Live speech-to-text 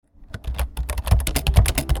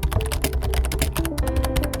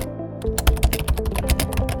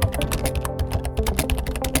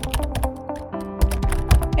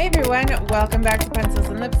everyone. Welcome back to Pencils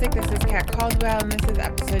and Lipstick. This is Kat Caldwell, and this is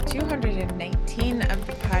episode 219 of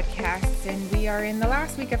the podcast. And we are in the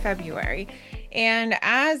last week of February. And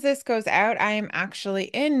as this goes out, I am actually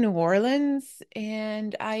in New Orleans,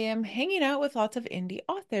 and I am hanging out with lots of indie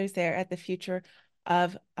authors there at the Future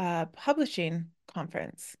of Publishing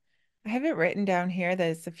conference. I have it written down here that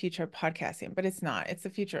it's the Future of Podcasting, but it's not. It's the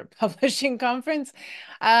Future of Publishing conference.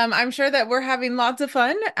 I'm sure that we're having lots of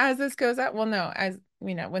fun as this goes out. Well, no, as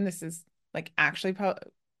when this is like actually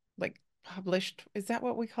published, is that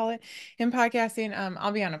what we call it in podcasting?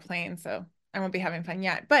 I'll be on a plane, so I won't be having fun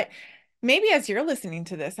yet. But maybe as you're listening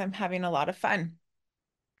to this, I'm having a lot of fun.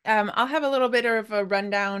 I'll have a little bit of a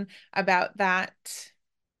rundown about that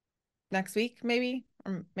next week, maybe,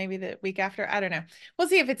 or maybe the week after. I don't know. We'll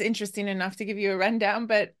see if it's interesting enough to give you a rundown,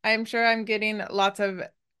 but I'm sure I'm getting lots of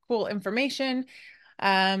cool information.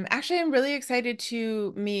 Actually, I'm really excited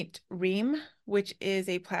to meet Ream, which is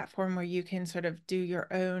a platform where you can sort of do your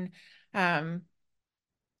own, I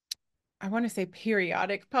want to say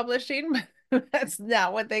periodic publishing, but that's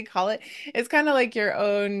not what they call it. It's kind of like your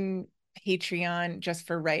own Patreon just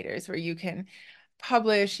for writers, where you can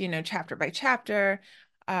publish, chapter by chapter.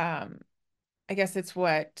 Um, I guess it's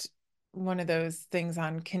what one of those things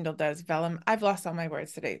on Kindle does. Vellum. I've lost all my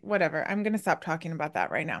words today. Whatever. I'm going to stop talking about that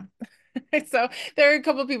right now. So there are a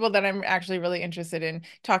couple of people that I'm actually really interested in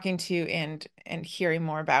talking to and hearing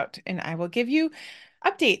more about, and I will give you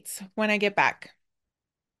updates when I get back.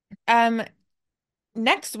 Um,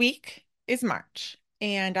 Next week is March,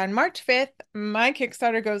 and on March 5th, my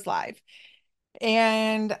Kickstarter goes live.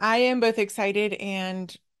 And I am both excited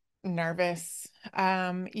and nervous.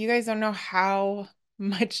 You guys don't know how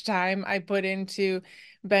much time I put into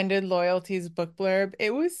Bended Loyalty's book blurb.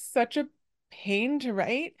 It was such a pain to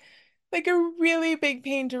write, like a really big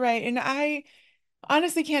pain to write. And I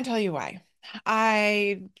honestly can't tell you why.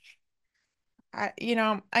 I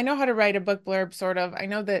I know how to write a book blurb, sort of. I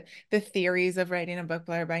know that the theories of writing a book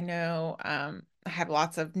blurb. I know I have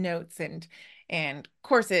lots of notes and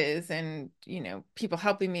courses and people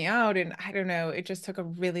helping me out. And I don't know, it just took a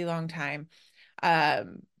really long time.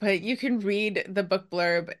 But you can read the book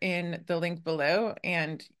blurb in the link below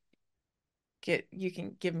and you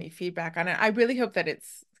can give me feedback on it. I really hope that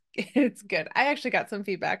it's good. I actually got some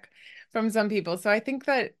feedback from some people, so I think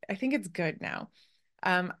it's good now.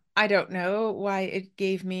 I don't know why it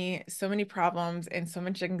gave me so many problems and so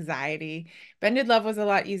much anxiety. Bended Love was a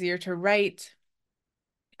lot easier to write.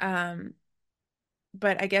 Um,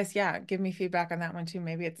 but I guess, yeah, give me feedback on that one too.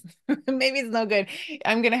 Maybe it's maybe it's no good.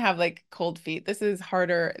 I'm gonna have like cold feet. This is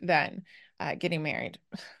harder than getting married,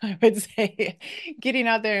 I would say. Getting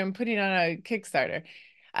out there and putting on a Kickstarter.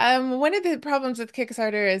 One of the problems with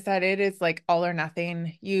Kickstarter is that it is like all or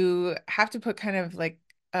nothing. You have to put kind of like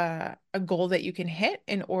a goal that you can hit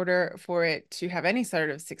in order for it to have any sort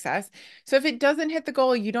of success. So if it doesn't hit the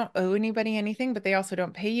goal, you don't owe anybody anything, but they also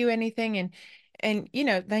don't pay you anything. And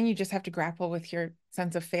then you just have to grapple with your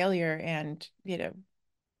sense of failure and,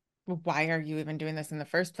 why are you even doing this in the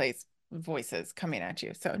first place? Voices coming at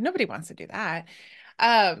you. So nobody wants to do that.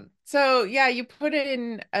 So yeah, you put it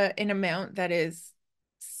in an amount that is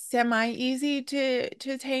semi easy to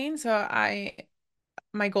attain. So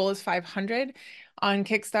my goal is 500 on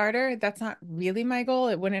Kickstarter. That's not really my goal.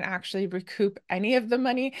 It wouldn't actually recoup any of the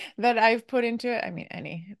money that I've put into it. I mean,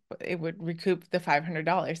 it would recoup the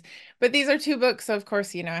 $500. But these are two books, so of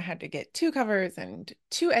course, I had to get two covers and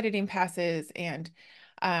two editing passes and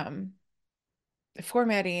um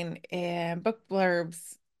formatting and book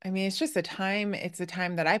blurbs. I mean, it's just it's the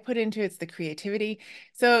time that I put into it, it's the creativity.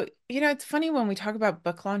 So, it's funny when we talk about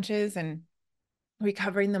book launches and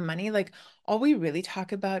recovering the money, like all we really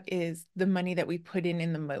talk about is the money that we put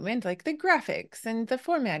in the moment, like the graphics and the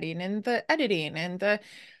formatting and the editing and the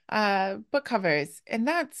book covers. And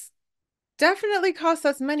that's definitely costs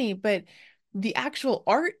us money, but the actual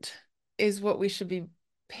art is what we should be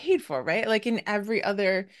paid for, right? Like in every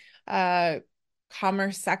other uh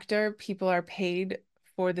commerce sector, people are paid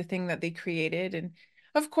for the thing that they created. And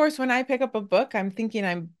of course, when I pick up a book, I'm thinking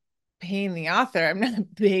I'm paying the author. I'm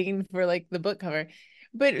not paying for like the book cover.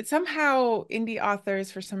 But somehow indie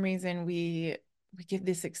authors, for some reason, we give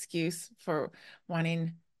this excuse for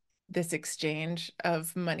wanting this exchange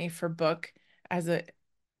of money for book as a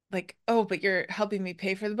like, oh, but you're helping me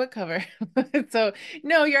pay for the book cover. So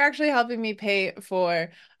no, you're actually helping me pay for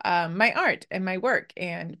my art and my work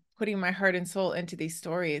and putting my heart and soul into these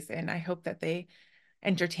stories. And I hope that they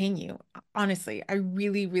entertain you. Honestly, I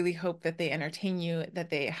really, really hope that they entertain you, that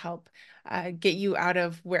they help get you out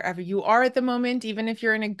of wherever you are at the moment, even if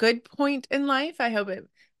you're in a good point in life. I hope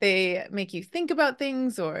they make you think about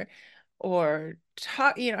things or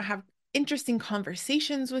talk, have interesting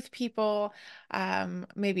conversations with people,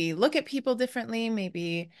 maybe look at people differently,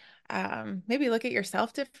 maybe look at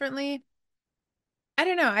yourself differently. I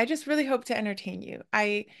don't know. I just really hope to entertain you.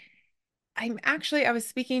 I was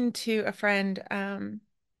speaking to a friend,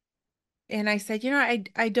 and I said,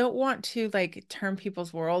 I don't want to like turn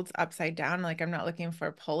people's worlds upside down. Like I'm not looking for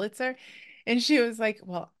a Pulitzer. And she was like,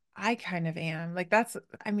 well, I kind of am. Like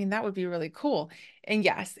I mean, that would be really cool. And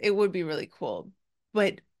yes, it would be really cool.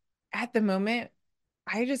 But at the moment,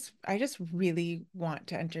 I just really want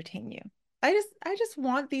to entertain you. I just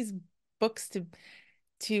want these books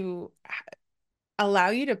to allow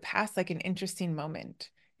you to pass like an interesting moment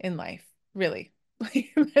in life, really.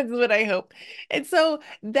 Like, that's what I hope. And so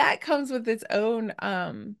that comes with its own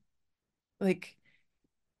like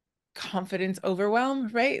confidence overwhelm,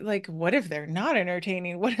 right? Like, what if they're not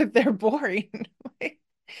entertaining? What if they're boring? Like,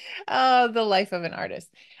 oh, the life of an artist.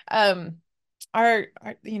 Um, our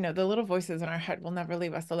the little voices in our head will never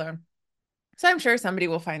leave us alone. So I'm sure somebody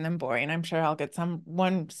will find them boring. I'm sure I'll get some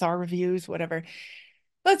one-star reviews, whatever.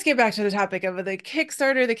 Let's get back to the topic of the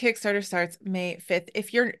Kickstarter. The Kickstarter starts May 5th.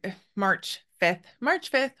 If you're March 5th,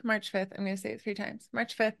 March 5th, March 5th, I'm going to say it 3 times.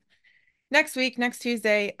 March 5th. Next week, next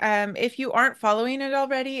Tuesday. If you aren't following it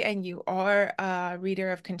already and you are a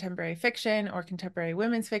reader of contemporary fiction or contemporary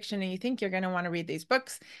women's fiction and you think you're going to want to read these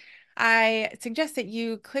books, I suggest that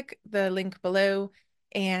you click the link below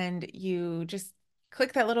and you just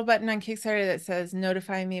click that little button on Kickstarter that says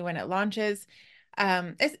notify me when it launches.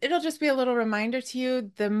 It'll just be a little reminder to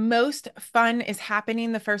you. The most fun is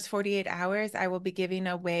happening the first 48 hours. I will be giving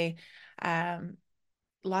away um,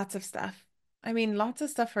 lots of stuff. I mean, lots of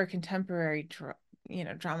stuff for contemporary,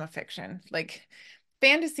 drama fiction. Like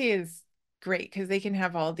fantasy is great because they can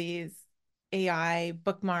have all these AI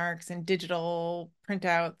bookmarks and digital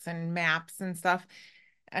printouts and maps and stuff.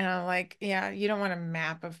 And I'm like, yeah, you don't want a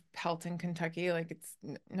map of Pelton, Kentucky. Like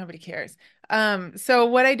nobody cares. So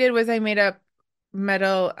what I did was I made up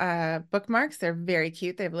metal bookmarks. They're very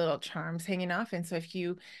cute. They have little charms hanging off. And so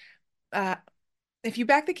uh if you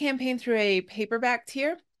back the campaign through a paperback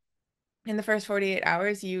tier, in the first 48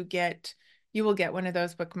 hours, you will get one of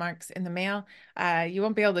those bookmarks in the mail. You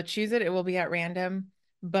won't be able to choose it. It will be at random,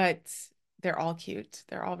 but they're all cute.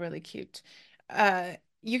 They're all really cute. Uh,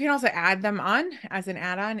 you can also add them on as an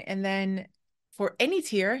add-on, and then for any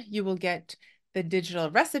tier, you will get the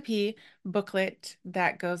digital recipe booklet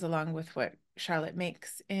that goes along with what Charlotte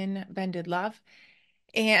makes in Bended Love.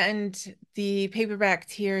 And the paperback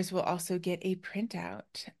tiers will also get a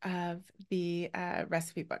printout of the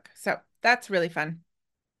recipe book. So that's really fun.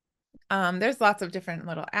 There's lots of different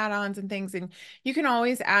little add-ons and things, and you can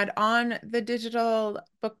always add on the digital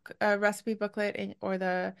book recipe booklet or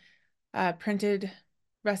the printed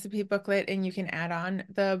recipe booklet, and you can add on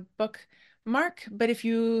the bookmark. But if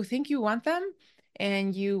you think you want them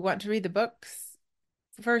and you want to read the books,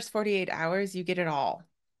 first 48 hours, you get it all.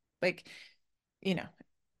 Like, you know,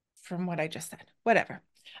 from what I just said. Whatever.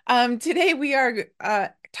 Today we are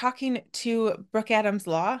talking to Brooke Adams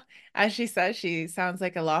Law. As she says, she sounds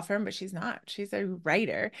like a law firm, but she's not. She's a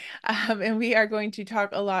writer. And we are going to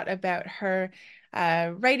talk a lot about her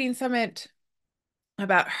writing summit,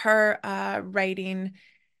 about her writing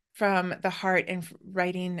from the heart and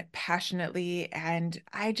writing passionately. And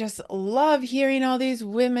I just love hearing all these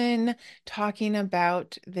women talking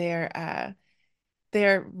about their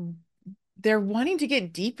they're wanting to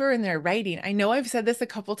get deeper in their writing. I know I've said this a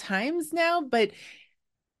couple times now, but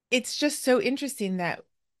it's just so interesting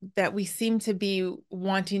that we seem to be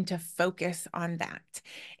wanting to focus on that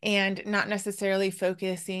and not necessarily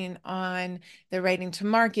focusing on the writing to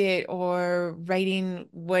market or writing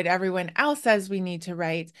what everyone else says we need to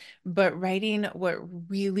write, but writing what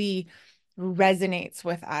really resonates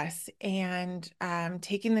with us and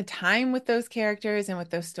taking the time with those characters and with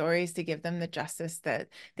those stories to give them the justice that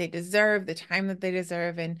they deserve, the time that they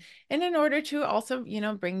deserve, and in order to also,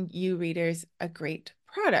 bring you readers a great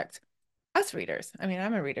product. Us readers. I mean,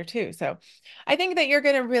 I'm a reader too. So I think that you're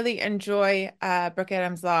going to really enjoy Brooke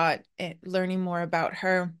Adams Law, learning more about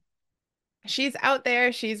her. She's out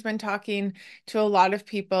there. She's been talking to a lot of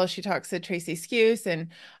people. She talks to Tracy Skuse and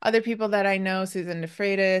other people that I know, Susan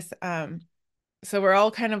DeFreitas. So we're all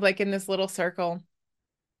kind of like in this little circle.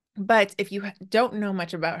 But if you don't know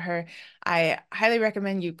much about her, I highly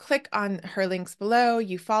recommend you click on her links below,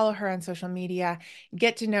 you follow her on social media,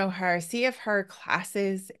 get to know her, see if her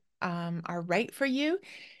classes are right for you,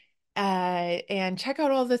 and check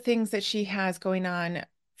out all the things that she has going on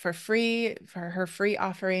for free, for her free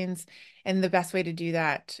offerings. And the best way to do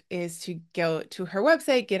that is to go to her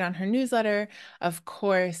website, get on her newsletter, of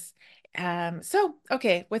course,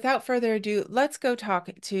 Okay, without further ado, let's go talk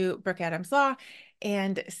to Brooke Adams Law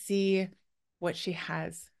and see what she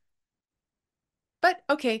has. But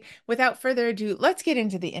okay, without further ado, let's get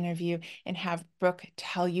into the interview and have Brooke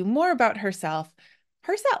tell you more about herself.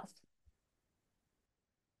 Herself.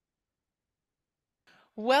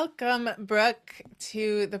 Welcome, Brooke,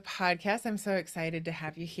 to the podcast. I'm so excited to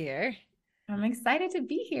have you here. I'm excited to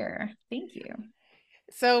be here. Thank you.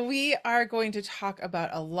 So, we are going to talk about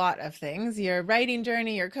a lot of things, your writing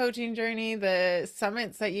journey, your coaching journey, the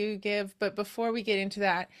summits that you give. But before we get into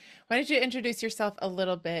that, why don't you introduce yourself a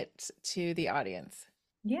little bit to the audience?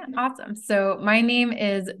 Yeah, awesome. So my name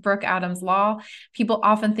is Brooke Adams Law. People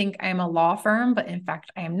often think I'm a law firm, but in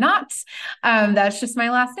fact, I am not. That's just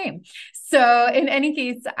my last name. So in any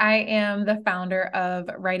case, I am the founder of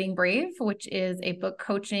Writing Brave, which is a book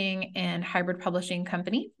coaching and hybrid publishing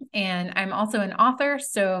company. And I'm also an author.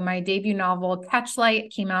 So my debut novel,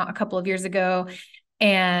 Catchlight, came out a couple of years ago.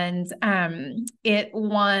 And it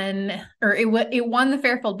won it won the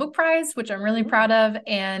Fairfield Book Prize, which I'm really Ooh, proud of,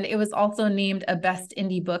 and it was also named a best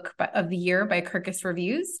indie book of the year by Kirkus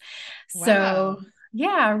Reviews. wow. So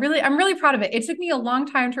yeah, really, I'm really proud of it. It took me a long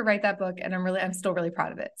time to write that book, and I'm still really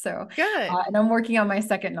proud of it. So Good. and I'm working on my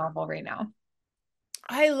second novel right now.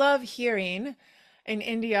 I love hearing an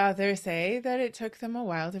indie author say that it took them a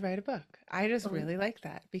while to write a book. I just Oh, really like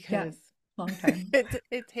that yeah, because long time.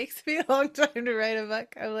 it takes me a long time to write a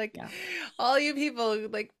book. I'm like, Yeah, all you people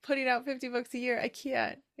like putting out 50 books a year, I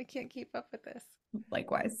can't. I can't keep up with this.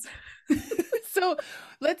 likewise. So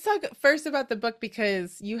let's talk first about the book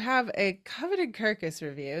because you have a coveted Kirkus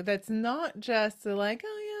review that's not just like,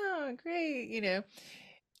 oh yeah, great,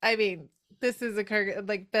 I mean, this is a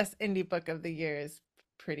like best indie book of the year is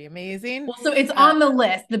pretty amazing. Well, so it's Uh, on the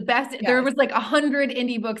list. The best, there yes, was like 100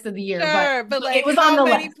 indie books of the year, but sure, but it like was on how the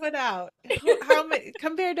many list. put out? How many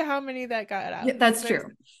compared to how many that got Yeah, out? that's There's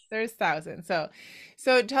true. there's thousands.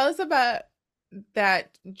 So tell us about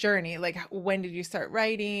that journey. Like when did you start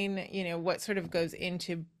writing? What sort of goes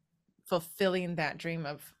into fulfilling that dream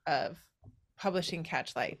of publishing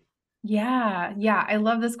Catchlight? Yeah, yeah, I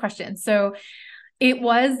love this question. So it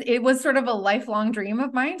was sort of a lifelong dream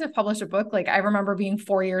of mine to publish a book. Like I remember being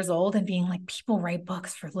 4 years old and being like, people write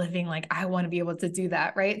books for a living. Like I want to be able to do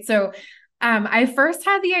that, right? So I first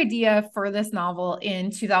had the idea for this novel in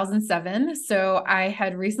 2007. So I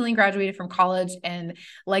had recently graduated from college, and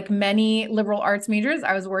like many liberal arts majors,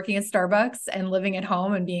 I was working at Starbucks and living at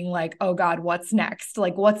home and being like, oh God, what's next?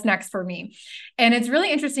 Like, what's next for me? And it's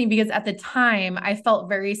really interesting because at the time I felt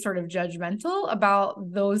very sort of judgmental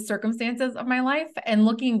about those circumstances of my life. And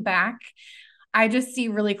looking back, I just see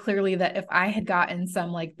really clearly that if I had gotten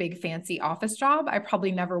some like big fancy office job, I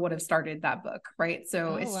probably never would have started that book, right?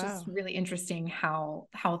 So Oh it's just wow. really interesting how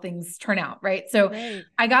things turn out, right? So Right.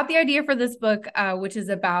 I got the idea for this book, which is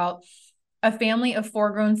about a family of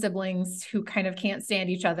four grown siblings who kind of can't stand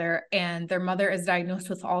each other, and their mother is diagnosed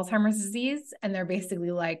with Alzheimer's disease, and they're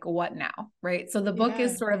basically like, what now, right? So the book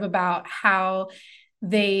is Yeah. sort of about how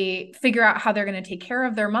they figure out how they're going to take care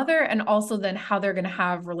of their mother, and also then how they're going to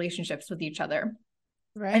have relationships with each other.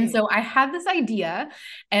 And Right. so I had this idea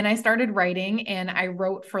and I started writing, and I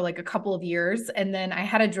wrote for like a couple of years, and then I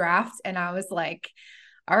had a draft and I was like,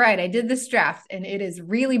 all right, I did this draft and it is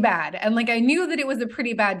really bad. And like I knew that it was a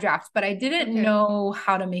pretty bad draft, but I didn't Okay. know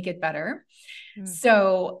how to make it better. Mm.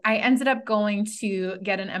 So I ended up going to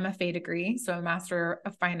get an MFA degree, so a Master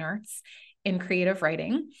of Fine Arts in creative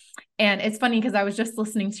writing. And it's funny because I was just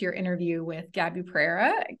listening to your interview with Gabby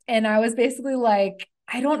Pereira, and I was basically like,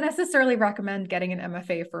 I don't necessarily recommend getting an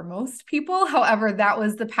MFA for most people. However, that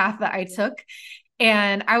was the path that I took.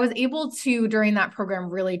 And I was able to, during that program,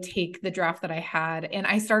 really take the draft that I had, and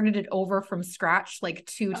I started it over from scratch like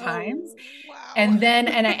two times. Oh, wow. And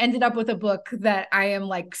I ended up with a book that I am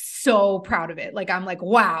like so proud of it. Like, I'm like,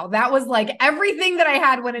 wow, that was like everything that I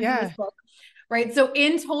had went into this Yeah, book. Right. So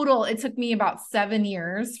in total, it took me about 7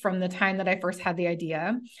 years from the time that I first had the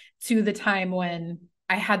idea to the time when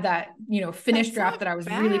I had that, finished that's draft not that I was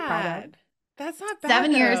really proud of. bad. That's not bad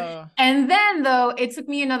 7 years. though. And then, though, it took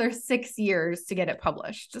me another 6 years to get it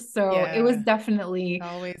published. So it was Yeah, definitely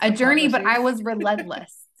always a the journey, but I publishers. was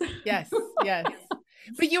relentless. Yes, yes.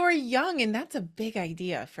 But you were young, and that's a big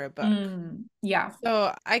idea for a book. Yeah.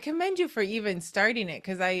 So I commend you for even starting it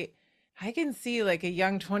because I can see like a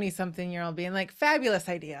young 20-something-year-old being like, fabulous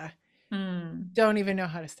idea. Mm. Don't even know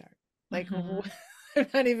how to start. Like, Hmm.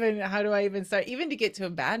 not even, how do I even start? Even to get to a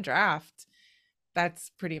bad draft,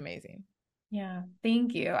 that's pretty amazing. Yeah,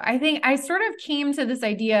 thank you. I think I sort of came to this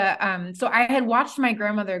idea. So I had watched my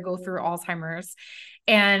grandmother go through Alzheimer's,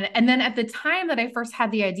 and then at the time that I first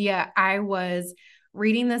had the idea, I was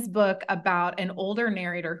reading this book about an older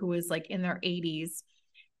narrator who was like in their 80s.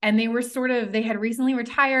 And they had recently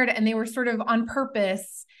retired and they were sort of on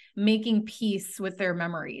purpose making peace with their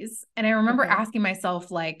memories. And I remember Okay. asking myself,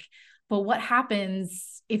 like, but what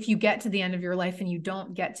happens if you get to the end of your life and you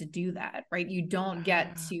don't get to do that, right? You don't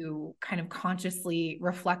get Ah, to kind of consciously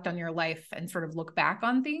reflect on your life and sort of look back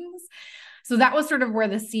on things. So that was sort of where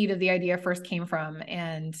the seed of the idea first came from.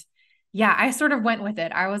 And yeah, I sort of went with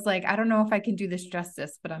it. I was like, I don't know if I can do this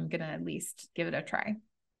justice, but I'm going to at least give it a try.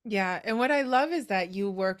 yeah. And what I love is that you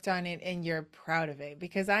worked on it and you're proud of it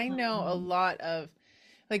because I know a Mhm. lot of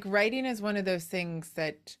like writing is one of those things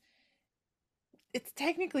that it's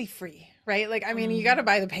technically free, right? Like, I mean, you got to Mhm.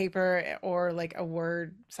 buy the paper or like a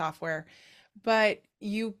Word software, but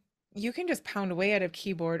you can just pound away at a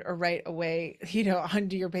keyboard or write away,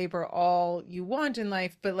 onto your paper all you want in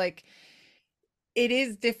life, but like it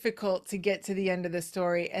is difficult to get to the end of the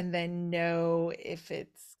story and then know if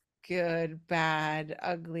it's good, bad,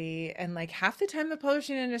 ugly. And like half the time, the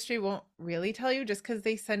publishing industry won't really tell you just because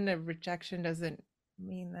they send a rejection doesn't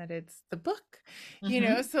mean that it's the book.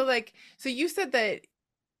 Mhm. So, like, so you said that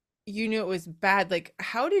you knew it was bad. Like,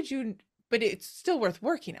 how did you, but it's still worth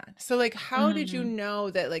working on. So, like, how did you Mhm.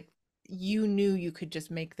 know that, like, you knew you could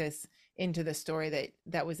just make this into the story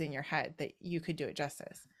that was in your head, that you could do it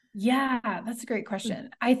justice? Yeah, that's a great Mm, question.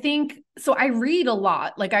 I think so. I read a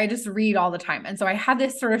lot, like I just read all the time. And so I had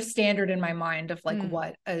this sort of standard in my mind of like mm,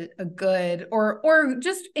 what a good or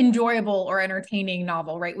just enjoyable or entertaining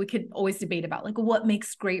novel, right? We could always debate about like what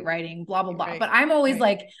makes great wring, blah, blah, blah. right, But I'm always right.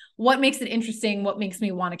 like, what makes it interesting? What makes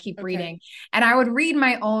me want to keep Okay. reading? And I would read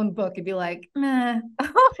my own book and be like, meh,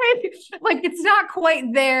 like it's not quite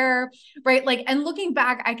there, right? Like, and looking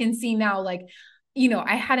back, I can see now, like,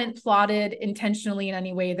 I hadn't plotted intentionally in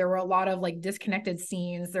any way. There were a lot of like disconnected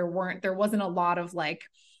scenes. There wasn't a lot of like,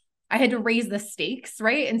 I had to raise the stakes,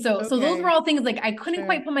 right? And so those were Okay. all things like I couldn't Sure.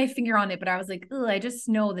 quite put my finger on it, but I was like, I just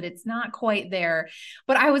know that it's not quite there.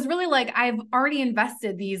 But I was really like, I've already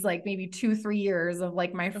invested these like maybe 2, 3 years of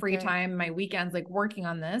like my free Okay. time, my weekends, like working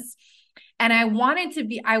on this. And I wanted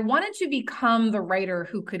to become the writer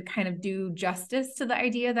who could kind of do justice to the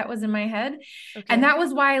idea that was in my head. And Okay. that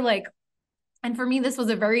was why, like, and for me, this was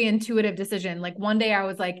a very intuitive decision. Like one day I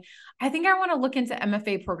was like, I think I want to look into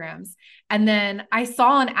MFA programs. And then I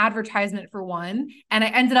saw an advertisement for one and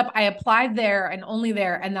I applied there and only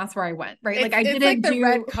there. And that's where I went, right? Like I It's like didn't the do,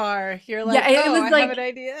 red car. You're yeah, like, it "Oh, was I have like, an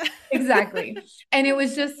idea." exactly. And it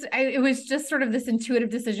was just sort of this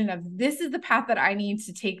intuitive decision of this is the path that I need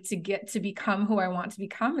to take to get to become who I want to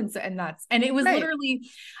become. And it was Right. literally,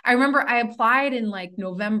 I remember I applied in like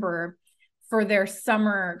November for their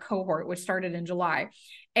summer cohort, which started in July.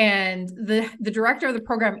 And the director of the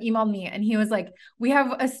program emailed me and he was like, we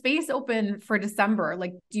have a space open for December.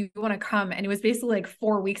 Like, do you want to come? And it was basically like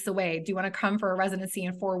 4 weeks away. Do you want to come for a residency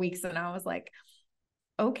in 4 weeks? And I was like,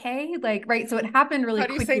 okay, like, right. So it happened really How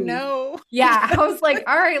do you say quickly. no? Yeah, I was Because like,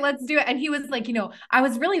 all right, let's do it. And he was like, I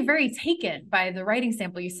was really very taken by the writing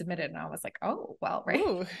sample you submitted. And I was like, oh, well, right.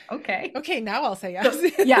 ooh. Okay. Okay, now I'll say So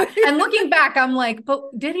yes. yeah. And looking back, I'm like, but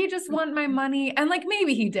did he just want my money? And like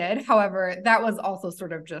maybe he did. However, that was also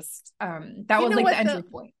sort of just that You was know like the what entry though?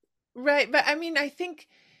 point. Right, but I mean, I think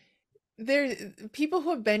there people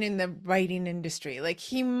who have been in the writing industry, like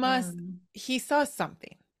Mm, he saw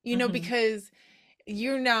something, mhm, because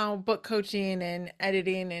you're now book coaching and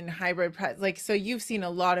editing and hybrid press, like, so you've seen a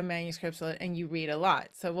lot of manuscripts and you read a lot.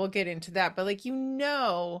 So we'll get into that. But like,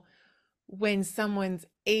 when someone's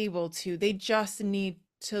able to, they just need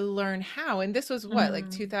to learn how. And this was what, like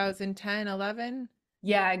mhm. 2010, 11?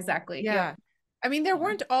 Yeah, exactly. Yep. Yeah. I mean, there Yeah.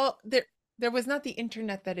 weren't all there was not the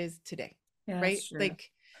internet that is today, Yeah, right? that's true.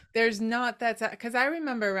 Like there's not that, because I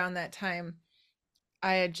remember around that time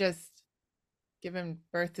I had just given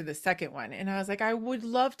birth to the second one and I was like, I would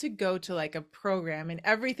love to go to like a program, and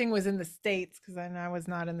everything was in the States because I was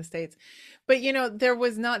not in the States. But there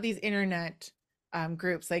was not these internet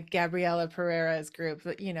groups like Gabriela Pereira's group,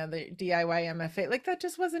 the DIY MFA, like that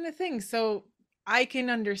just wasn't a thing. So I can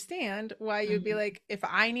understand why you'd be Mhm. like, if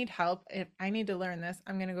I need help, if I need to learn this,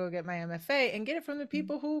 I'm going to go get my MFA and get it from the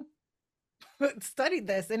people who studied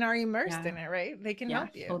this and are immersed Yeah. in it, right? They can Yeah,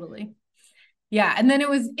 help you. totally. Yeah. And then it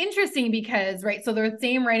was interesting because, right, so the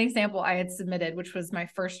same writing sample I had submitted, which was my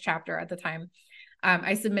first chapter at the time,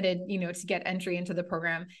 I submitted, to get entry into the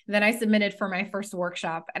program. And then I submitted for my first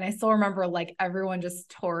workshop. And I still remember like everyone just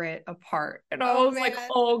tore it apart. And I Oh was like, man.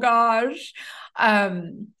 oh gosh.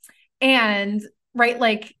 Um, and right,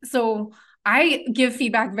 like, so I give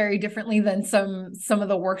feedback very differently than some of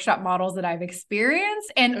the workshop models that I've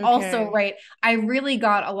experienced. And also, Okay. right, I really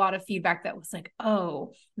got a lot of feedback that was like,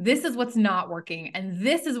 oh, this is what's not working and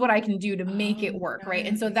this is what I can do to make it Oh, work, right?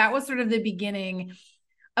 And so that nice. was sort of the beginning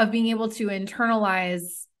of being able to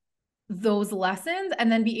internalize those lessons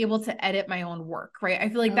and then be able to edit my own work, right? I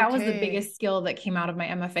feel like that was the Okay. biggest skill that came out of my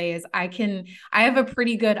MFA is I have a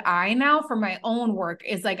pretty good eye now for my own work.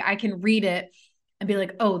 Is like I can read it and be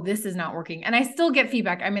like, "Oh, this is not working." And I still get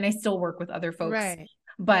feedback. I mean, I still work with other folks, Right.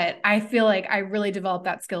 but I feel like I really developed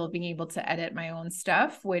that skill of being able to edit my own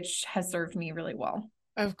stuff, which has served me really well.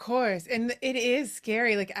 Of course. And it is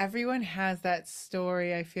scary. Like everyone has that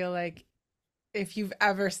story. I feel like if you've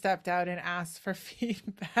ever stepped out and asked for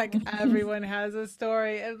feedback, everyone has a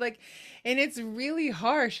story. And like, and it's really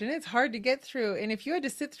harsh and it's hard to get through. And if you had to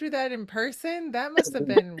sit through that in person, that must have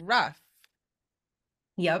been rough.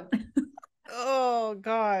 Yep. Oh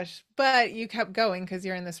gosh. But you kept going because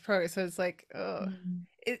you're in this program. So it's like, oh,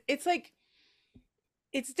 it's like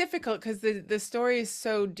it's difficult because the story is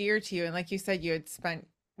so dear to you. And like you said, you had spent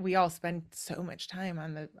we all spend so much time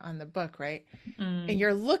on the book, right? And Mm.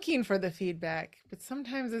 you're looking for the feedback, but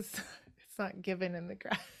sometimes it's not given in the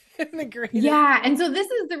in the greatest Yeah. way. And so this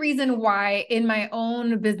is the reason why in my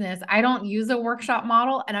own business, I don't use a workshop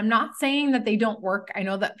model. And I'm not saying that they don't work. I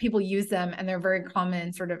know that people use them and they're very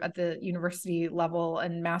common sort of at the university level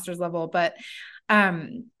and master's level. But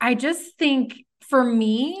I just think for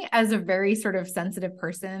me, as a very sort of sensitive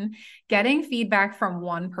person, getting feedback from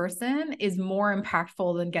one person is more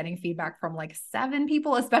impactful than getting feedback from like seven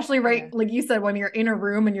people, especially right, Yeah. like you said, when you're in a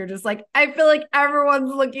room and you're just like, I feel like everyone's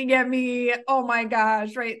looking at me. Oh my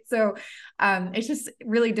gosh. Right. So it's just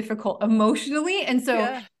really difficult emotionally.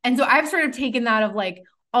 Yeah. And so I've sort of taken that of like,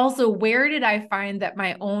 also, where did I find that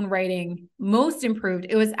my own writing most improved?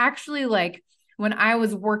 It was actually like when I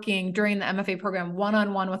was working during the MFA program one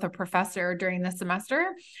on one with a professor during the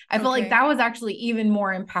semester. I felt like Okay. that was actually even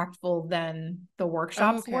more impactful than the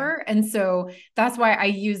workshops Okay. were. And so that's why I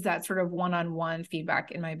use that sort of one on one feedback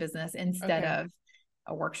in my business instead Okay. of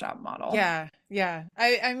a workshop model. Yeah. Yeah.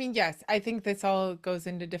 I mean, yes, I think this all goes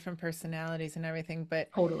into different personalities and everything,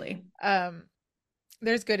 but Totally. um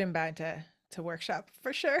there's good and bad to workshop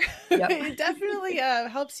for sure. Yep. It definitely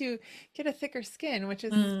helps you get a thicker skin, which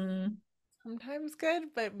is Mm. sometimes good,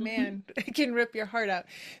 but man, it can rip your heart out.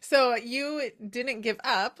 So you didn't give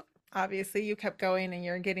up. Obviously, you kept going and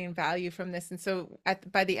you're getting value from this. And so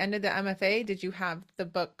by the end of the MFA, did you have the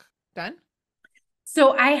book done?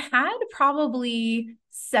 So I had probably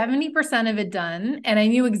 70% of it done, and I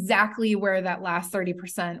knew exactly where that last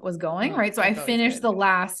 30% was going, Oh, right? So I that's always finished good. the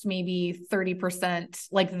last maybe 30%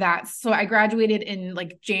 like that. So I graduated in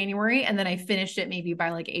like January, and then I finished it maybe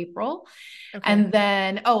by like April. Okay. And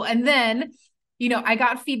then, I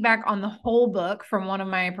got feedback on the whole book from one of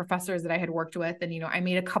my professors that I had worked with. And, I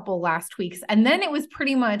made a couple last tweaks, and then it was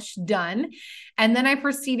pretty much done. And then I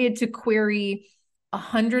proceeded to query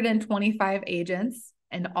 125 agents,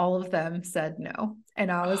 and all of them said no.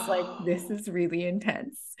 And I was like, this Oh, is really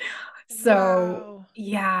intense. So wow.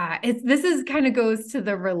 yeah, this is kind of goes to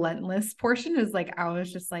the relentless portion is like I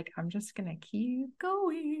was just like, I'm just gonna keep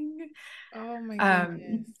going. Oh my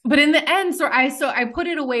goodness. But in the end, so I put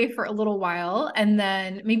it away for a little while, and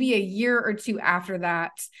then maybe a year or two after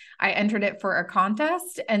that, I entered it for a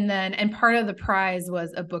contest, and part of the prize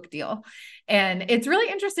was a book deal. And it's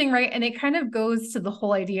really interesting, right? And it kind of goes to the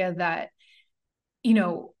whole idea that, you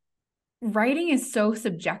know, writing is so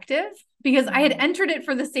subjective because I had Mhm. entered it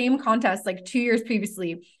for the same contest like 2 years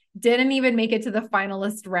previously, didn't even make it to the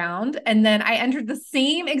finalist round. And then I entered the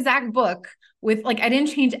same exact book with like, I didn't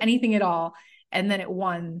change anything at all. And then it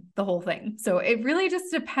won the whole thing. So it really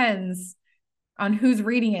just depends on who's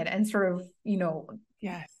reading it and sort of,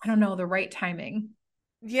 Yes. I don't know, the right timing.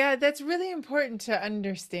 Yeah, that's really important to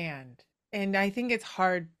understand. And I think it's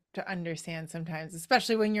hard to understand sometimes,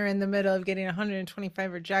 especially when you're in the middle of getting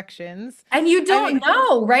 125 rejections. And you I don't mean,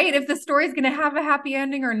 know, right? If the story's going to have a happy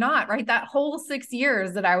ending or not, right? That whole 6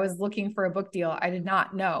 years that I was looking for a book deal, I did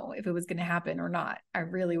not know if it was going to happen or not. I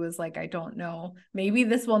really was like, I don't know. Maybe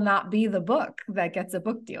this will not be the book that gets a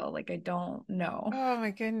book deal. Like, I don't know. oh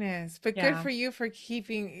my goodness. But good Yeah. for you for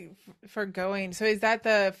keeping for going. So is that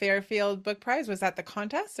the Fairfield Book Prize? Was that the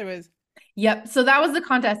contest or was Yep. So that was the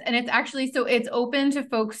contest. And it's open to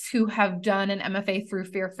folks who have done an MFA through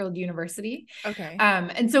Fairfield University. okay.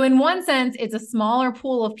 And so in one sense, it's a smaller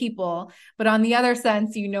pool of people, but on the other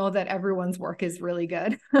sense, you know that everyone's work is really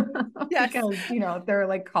good Yes. because, they're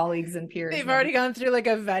like colleagues and peers They've and already everything. gone through like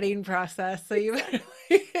a vetting process, so you better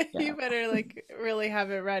Exactly. Yeah. you better like really have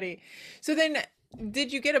it ready. So then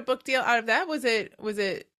did you get a book deal out of that? Was it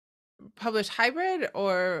publish hybrid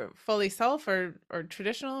or fully self or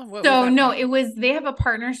traditional? What was So that no, process? it was they have a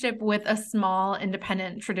partnership with a small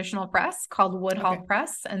independent traditional press called Okay. Woodhall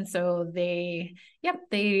Press, and so they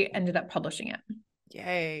ended up publishing it.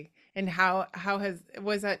 Yay. And how has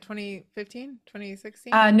was that 2015,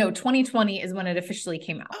 2016? No, 2020 is when it officially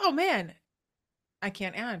came out. Oh man, I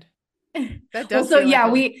can't add. That Well, does so feel like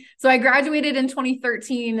yeah, a I graduated in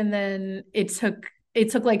 2013, and then it took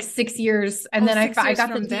like 6 years, and oh then six I years got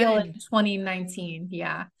the from deal in then. 2019.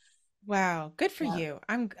 Yeah. Wow, good for Yeah. you.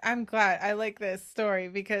 I'm glad. I like this story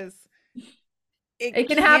because It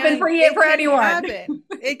can happen it for can anyone. happen.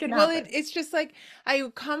 It It can well happen. it's just like I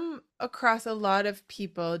come across a lot of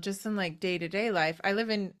people just in like day-to-day life. I live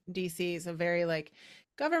in DC, so very like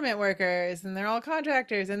government workers and they're all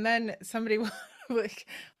contractors and then somebody will like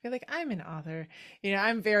be like I'm an author. You know,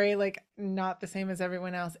 I'm very like not the same as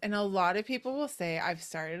everyone else. And a lot of people will say I've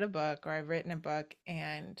started a book or I've written a book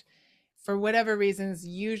and for whatever reasons,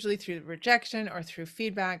 usually through rejection or through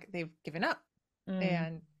feedback, they've given up.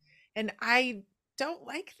 Mm, And I don't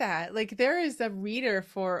like that. Like there is a reader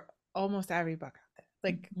for almost every book out there.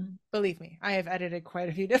 Like mhm. believe me, I have edited quite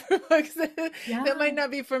a few different books that Yeah. might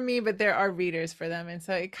not be for me, but there are readers for them. And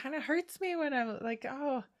so it kind of hurts me when I'm like,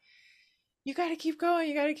 oh, you got to keep going,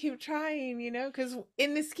 you got to keep trying, you know, because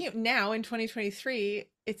in this scheme now in 2023,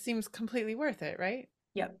 it seems completely worth it, right?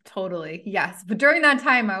 Yep, totally. Yes. But during that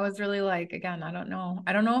time, I was really like, again, I don't know.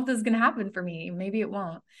 I don't know if this is going to happen for me. Maybe it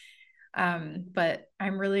won't. But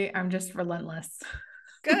I'm just relentless.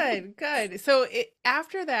 Good, good. So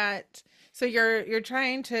after that, so you're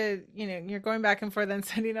trying to, you know, you're going back and forth and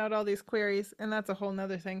sending out all these queries, and that's a whole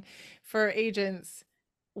nother thing for agents.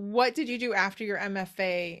 What did you do after your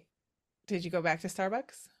MFA? Did you go back to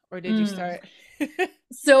Starbucks or did you Mm. start?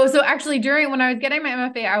 So actually during when I was getting my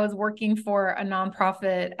MFA, I was working for a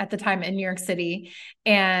nonprofit at the time in New York City.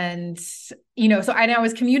 And I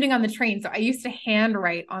was commuting on the train. So I used to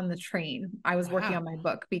handwrite on the train. I was working Wow. on my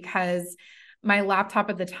book because my laptop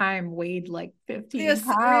at the time weighed like 15 Yes,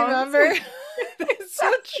 pounds. remember? That's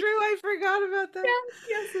so true. I forgot about that. Yes,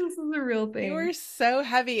 yes, this is a real You thing. were so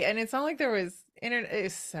heavy, and it's not like there was internet.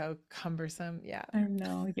 It's so cumbersome. Yeah. I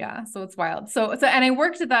know, yeah. So it's wild. And I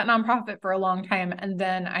worked at that nonprofit for a long time, and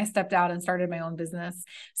then I stepped out and started my own business.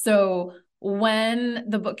 So when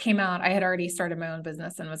the book came out, I had already started my own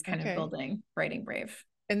business and was kind of Okay. building Writing Brave.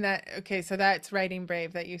 And that, okay, so that's Writing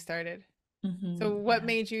Brave that you started. So what Yeah.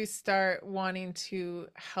 made you start wanting to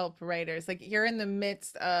help writers? Like you're in the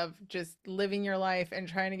midst of just living your life and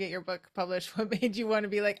trying to get your book published. What made you want to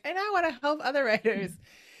be like, and I want to help other writers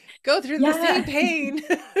go through the same Yeah. pain?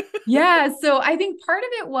 Yeah. So I think part of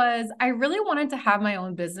it was I really wanted to have my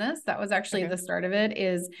own business. That was actually Okay. the start of it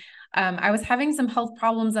is I was having some health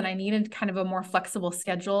problems and I needed kind of a more flexible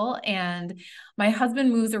schedule. And my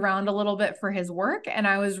husband moves around a little bit for his work. And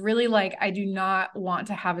I was really like, I do not want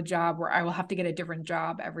to have a job where I will have to get a different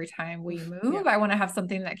job every time we Oof, yeah. move. I want to have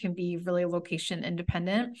something that can be really location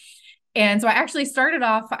independent. And so I actually started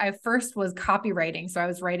off, I first was copywriting. So I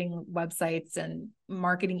was writing websites and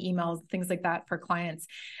marketing emails, things like that for clients.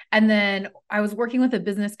 And then I was working with a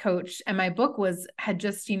business coach and my book had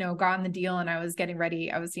just, gotten the deal and I was getting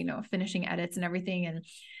ready. I was, finishing edits and everything and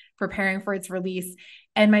preparing for its release.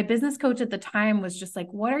 And my business coach at the time was just like,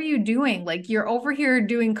 what are you doing? Like, you're over here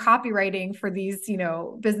doing copywriting for these,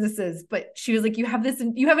 businesses. But she was like, you have an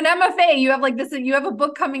MFA, you have like this, you have a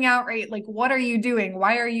book coming out, right? Like, what are you doing?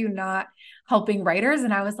 Why are you not helping writers?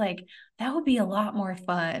 And I was like, that would be a lot more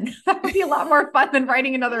fun. That would be a lot more fun than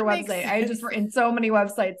writing another That makes website. I had just sense. written so many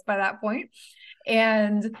websites by that point.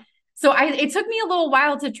 And so it took me a little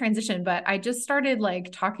while to transition, but I just started like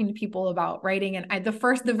talking to people about writing. And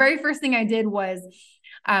the very first thing I did was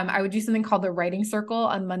I would do something called the writing circle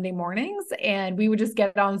on Monday mornings, and we would just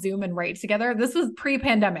get on Zoom and write together. This was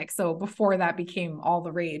pre-pandemic, so before that became all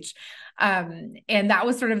the rage. And that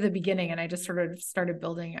was sort of the beginning, and I just sort of started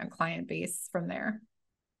building a client base from there.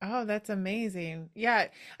 Oh, that's amazing. Yeah.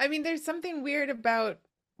 I mean, there's something weird about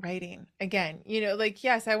writing. Again, you know, like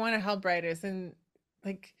yes, I want to help writers and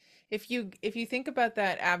like if you think about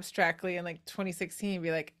that abstractly in like 2016, you'd be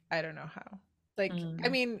like, I don't know how. Like, I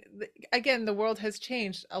Mm. mean, again, the world has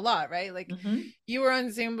changed a lot, right? Like Mm-hmm. you were on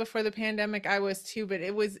Zoom before the pandemic, I was too, but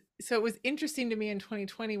it was interesting to me in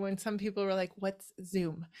 2020 when some people were like, "What's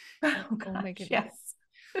Zoom?" Like, Oh oh my gosh, goodness. yes.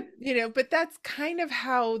 You know, but that's kind of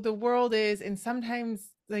how the world is, and sometimes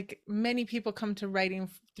like many people come to writing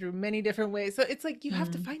through many different ways, so it's like you have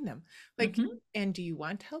to Mm. find them like, Mm-hmm. and do you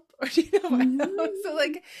want help or do you know so Mm-hmm.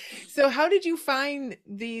 like so how did you find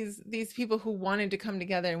these people who wanted to come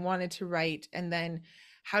together and wanted to write, and then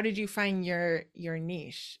how did you find your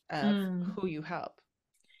niche of Mm. who you help?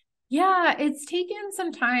 Yeah, it's taken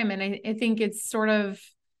some time. And I think it's sort of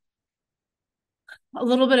a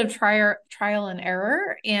little bit of trial and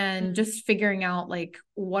error and Mm. just figuring out like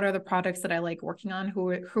what are the projects that I like working on, who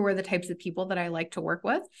are the types of people that I like to work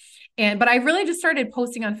with. And but I really just started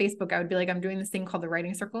posting on Facebook. I would be like, I'm doing this thing called the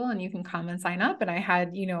writing circle and you can come and sign up. And I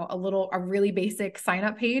had, a really basic sign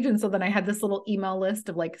up page. And so then I had this little email list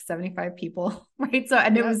of like 75 people, right? So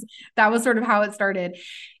and it Yep. was that was sort of how it started.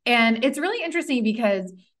 And it's really interesting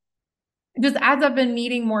because just as I've been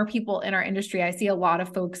meeting more people in our industry, I see a lot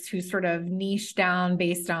of folks who sort of niche down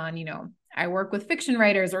based on, I work with fiction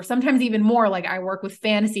writers, or sometimes even more like I work with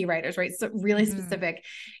fantasy writers, right? So really Hmm. specific.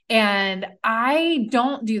 And I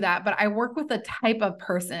don't do that, but I work with a type of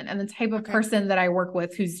person. And the type of Okay. person that I work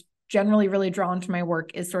with who's generally really drawn to my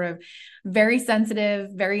work is sort of very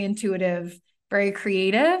sensitive, very intuitive, very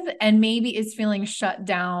creative, and maybe is feeling shut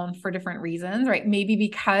down for different reasons, right? Maybe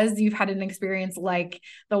because you've had an experience like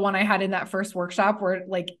the one I had in that first workshop where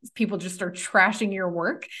like people just start trashing your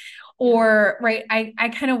work. Yeah. Or right, I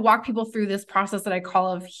kind of walk people through this process that I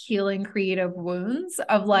call of healing creative wounds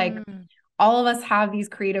of like Mm. all of us have these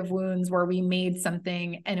creative wounds where we made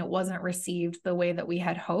something and it wasn't received the way that we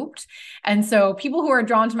had hoped. And so people who are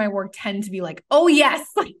drawn to my work tend to be like, oh yes,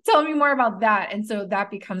 like tell me more about that. And so that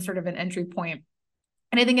becomes sort of an entry point.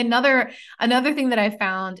 And I think another thing that I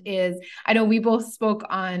found is I know we both spoke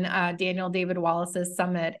on Daniel David Wallace's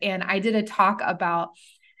summit, and I did a talk about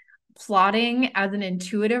plotting as an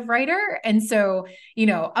intuitive writer. And so,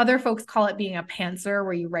 other folks call it being a pantser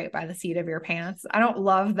where you write by the seat of your pants. I don't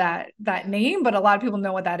love that name, but a lot of people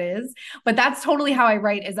know what that is. But that's totally how I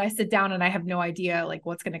write is I sit down and I have no idea like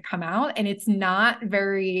what's going to come out and it's not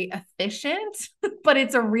very efficient, but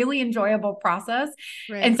it's a really enjoyable process.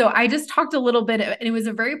 And Right. so I just talked a little bit and it was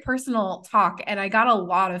a very personal talk and I got a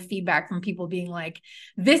lot of feedback from people being like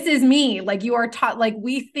this is me, like you are taught like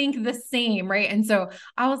we think the same, right? And so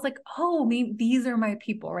I was like, oh, maybe these are my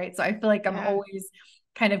people, right? So I feel like I'm Yeah. always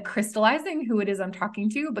kind of crystallizing who it is I'm talking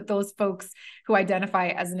to. But those folks who identify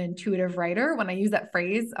as an intuitive writer, when I use that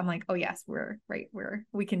phrase, I'm like, oh yes, we're right,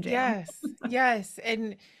 we can jam. Yes. Yes.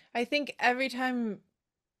 And I think every time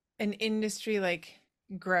an industry like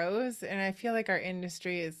grows, and I feel like our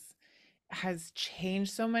industry is has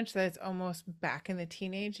changed so much that it's almost back in the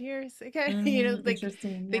teenage years again. Like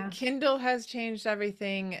Interesting. the Yeah. Kindle has changed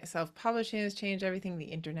everything, self-publishing has changed everything, the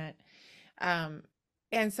internet. Um,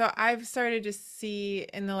 and so I've started to see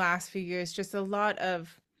in the last few years just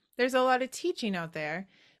there's a lot of teaching out there,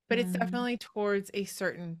 but it's Mm, definitely towards a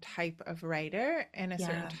certain type of writer and a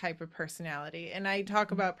certain yeah. type of personality. And I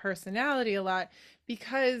talk about personality a lot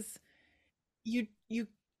because you you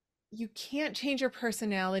you can't change your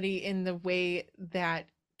personality in the way that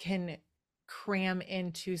can cram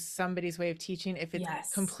into somebody's way of teaching if it's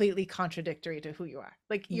Yes. completely contradictory to who you are.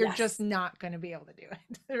 Like you're just Yes. not going to be able to do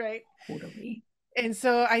it, right? Totally. And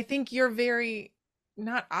so I think you're very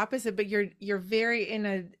not opposite, but you're very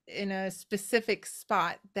in a specific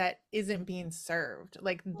spot that isn't being served.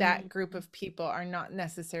 Like that group of people are not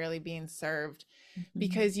necessarily being served Mm-hmm.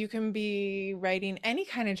 because you can be writing any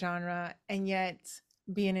kind of genre and yet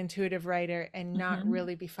be an intuitive writer and not Mm-hmm.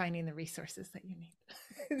 really be finding the resources that you need.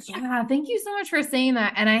 Yeah, thank you so much for saying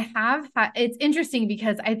that. And it's interesting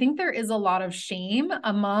because I think there is a lot of shame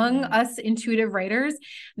among Mm, us intuitive writers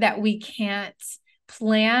that we can't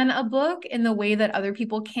plan a book in the way that other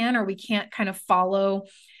people can, or we can't kind of follow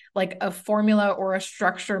like a formula or a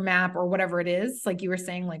structure map or whatever it is like you were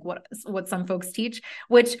saying like what some folks teach,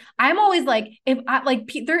 which I'm always like if I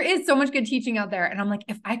like there is so much good teaching out there and I'm like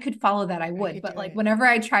if I could follow that I I would, could but do like it. whenever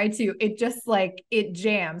I try to it just like it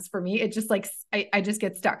jams for me. It just like I just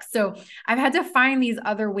get stuck. So I've had to find these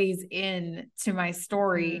other ways in to my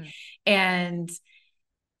story. Mm, And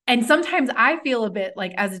and sometimes I feel a bit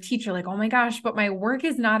like as a teacher like oh my gosh, but my work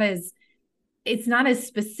is not as it's not as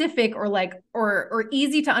specific or like or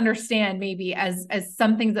easy to understand maybe as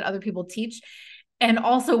some things that other people teach. And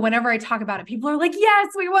also whenever I talk about it people are like yes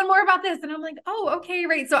we want more about this and I'm like oh okay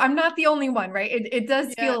right. So I'm not the only one, right? It does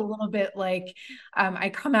yeah. feel a little bit like I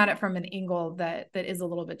come at it from an angle that is a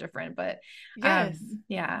little bit different, but Yes.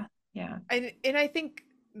 yeah, yeah. And I think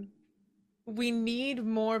we need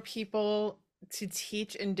more people to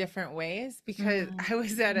teach in different ways because I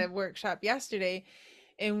was at Mm-hmm. a workshop yesterday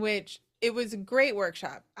in which it was a great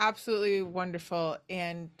workshop, absolutely wonderful.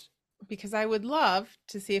 And because I would love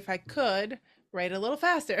to see if I could write a little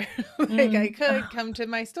faster, like I Mm-hmm. could come to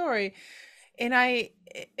my story. And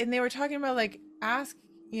and they were talking about like, ask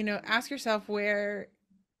yourself where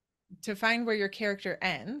to find where your character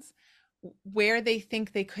ends where they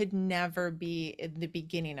think they could never be in the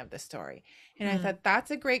beginning of the story. And I Mm. thought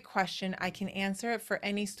that's a great question. I can answer it for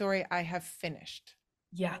any story I have finished.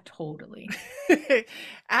 Yeah, totally.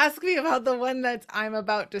 Ask me about the one that I'm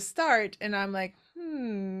about to start, and I'm like,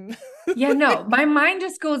 hmm. Yeah, no, my mind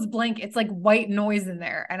just goes blank. It's like white noise in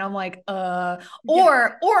there. And I'm like, Yeah,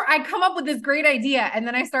 or I come up with this great idea and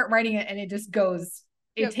then I start writing it and it just goes,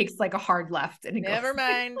 it yep, takes like a hard left and it goes never like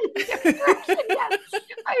mind. a different direction. Yes.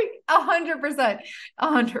 I 100%,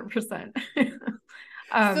 100%.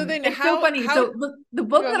 So then It's so funny. how So the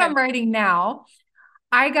book go that I'm ahead. writing now,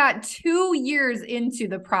 I got 2 years into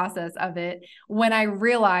the process of it when I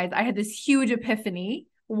realized I had this huge epiphany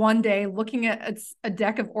one day looking at a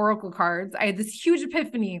deck of oracle cards. I had this huge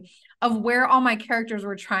epiphany of where all my characters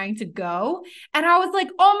were trying to go. And I was like,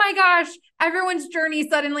 oh my gosh, everyone's journey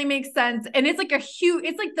suddenly makes sense. And it's like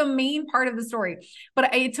it's like the main part of the story.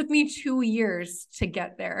 But it took me 2 years to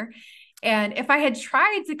get there. And if I had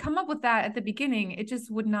tried to come up with that at the beginning, it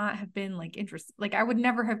just would not have been like interesting. Like I would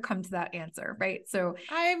never have come to that answer. Right. So,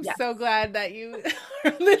 I'm yeah, so glad that you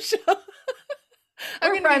are on the show.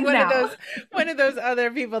 I'm we're going to be friends now. one of those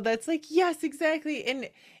other people that's like, yes, exactly. And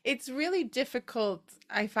it's really difficult,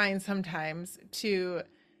 I find sometimes to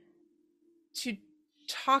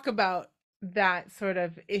talk about that sort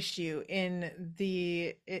of issue in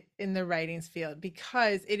the writings field,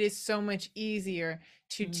 because it is so much easier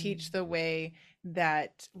to teach Mm, the way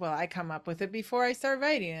that, well, I come up with it before I start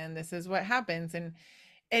writing, and this is what happens. And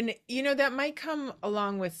that might come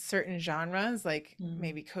along with certain genres, like mm,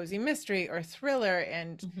 maybe cozy mystery or thriller,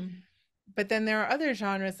 and mhm, but then there are other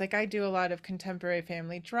genres, like I do a lot of contemporary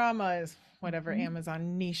family dramas, whatever mhm.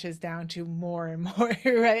 Amazon niches down to more and more,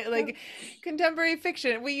 right? Yep. Like contemporary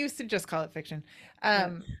fiction. We used to just call it fiction. Yeah.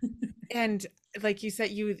 Um, and like you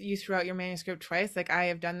said, you threw out your manuscript twice. Like I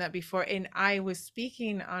have done that before. And I was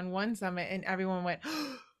speaking on one summit and everyone went,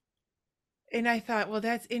 and I thought, well,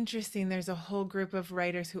 that's interesting. There's a whole group of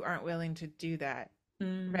writers who aren't willing to do that.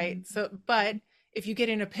 Right. Mm. So, but if you get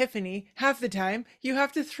an epiphany, half the time you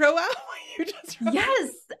have to throw out what you just wrote. Yes.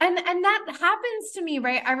 And that happens to me,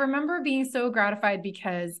 right? I remember being so gratified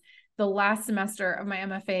because the last semester of my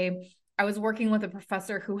MFA, I was working with a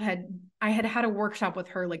professor who I had had a workshop with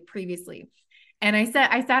her like previously. And I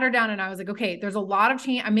sat her down and I was like, okay, there's a lot of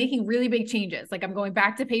change. I'm making really big changes. Like I'm going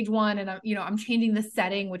back to page one and I'm changing the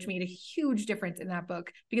setting, which made a huge difference in that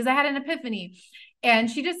book because I had an epiphany. And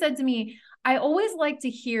she just said to me, I always like to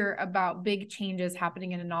hear about big changes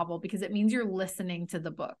happening in a novel because it means you're listening to the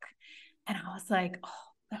book. And I was like, oh,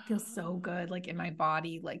 that feels so good, like in my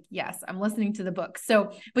body. Like, yes, I'm listening to the book.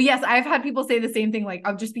 So, but yes, I've had people say the same thing. Like,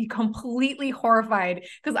 I'll just be completely horrified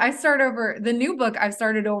because I start over the new book. I've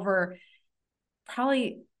started over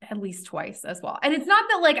probably at least twice as well. And it's not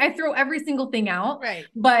that like I throw every single thing out, Right.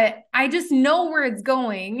 but I just know where it's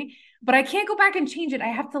going. But I can't go back and change it. I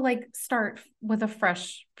have to like start with a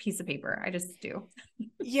fresh piece of paper. I just do.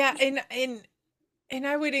 Yeah. And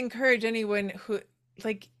I would encourage anyone who,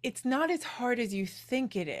 like, it's not as hard as you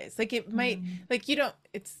think it is. Like it might, Mm. like you don't,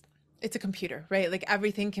 it's a computer, right? Like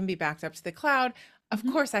everything can be backed up to the cloud. Of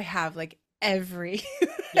Mhm. course I have like every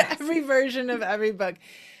Yes. every version of every book.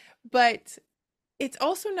 But it's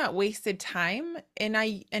also not wasted time. And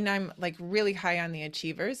I'm like really high on the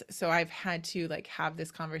achievers, so I've had to like have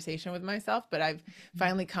this conversation with myself, but I've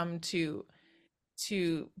finally come to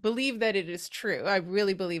believe that it is true. I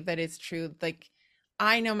really believe that it's true. Like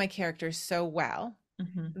I know my characters so well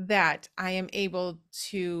Mhm. that I am able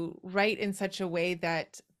to write in such a way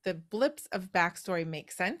that the blips of backstory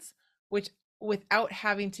make sense, which without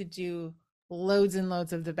having to do loads and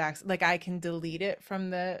loads of the back, like I can delete it from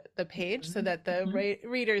the page so Mhm. that the Mhm.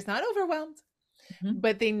 reader is not overwhelmed, Mhm.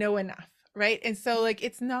 but they know enough, right? And so like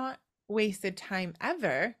it's not wasted time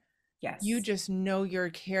ever. You Yes. just know your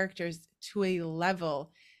characters to a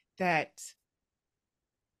level that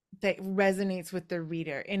resonates with the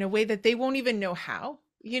reader in a way that they won't even know how,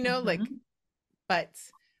 like, Mhm. but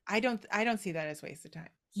I don't see that as wasted time.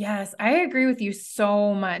 Yes, I agree with you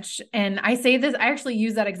so much. And I say this, I actually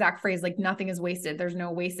use that exact phrase like nothing is wasted. There's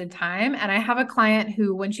no wasted time. And I have a client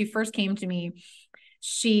who, when she first came to me,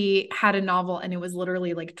 she had a novel and it was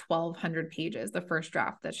literally like 1,200 pages, the first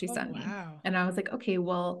draft that she Oh sent me. wow. And I was like, okay,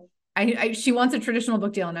 well, she wants a traditional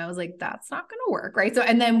book deal. And I was like, that's not going to work. Right. So,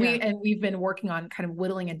 and then Yeah. we've been working on kind of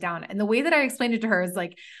whittling it down. And the way that I explained it to her is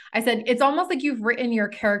like, I said, it's almost like you've written your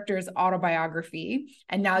character's autobiography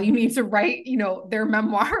and now you Mhm. need to write, their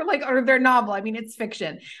memoir, like, or their novel. I mean, it's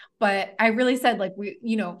fiction, but I really said like,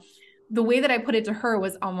 the way that I put it to her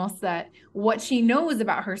was almost that what she knows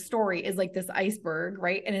about her story is like this iceberg,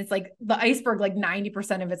 right? And it's like the iceberg, like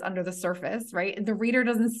 90% of it's under the surface, right? The reader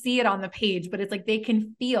doesn't see it on the page, but it's like they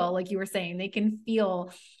can feel, like you were saying, they can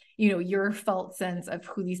feel, your felt sense of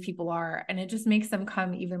who these people are. And it just makes them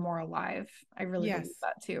come even more alive. I really Yes. believe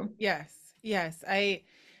that too. Yes. Yes. I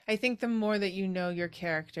think the more that you know your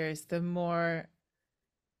characters, the more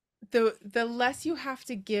the less you have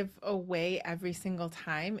to give away every single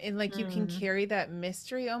time, and like you can Mm, carry that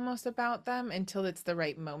mystery almost about them until it's the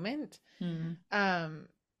right moment. mm, um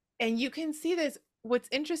and you can see this. What's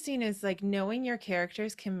interesting is like knowing your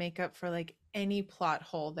characters can make up for like any plot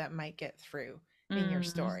hole that might get through in your mm.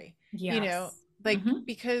 story, Yes. like Mm-hmm.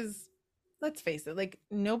 because let's face it, like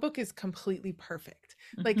no book is completely perfect.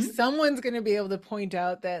 Like Mm-hmm. someone's going to be able to point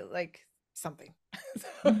out that like something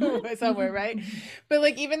somewhere, right? Mm-hmm. But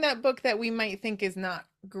like even that book that we might think is not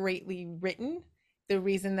greatly written, the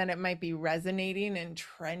reason that it might be resonating and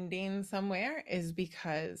trending somewhere is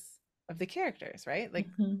because of the characters, right? Like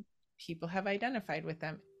Mm-hmm. people have identified with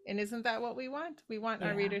them. And isn't that what we want? We want our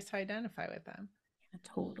Yeah, readers to identify with them.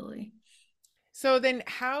 totally. So then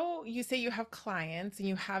how you say you have clients and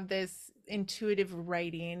you have this intuitive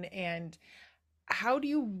writing, and how do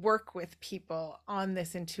you work with people on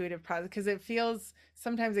this intuitive process? Because it feels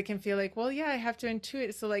sometimes it can feel like, well, yeah, I have to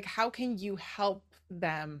intuit. So like how can you help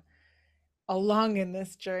them along in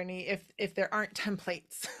this journey if there aren't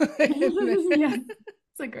templates in Yes, there?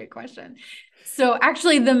 it's a great question. So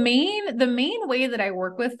actually the main way that I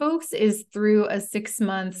work with folks is through a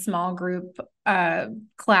 6-month small group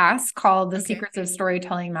class called the Okay. Secrets of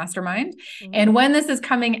Storytelling Mastermind. And Ooh. when this is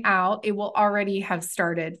coming out, it will already have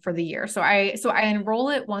started for the year. So I enroll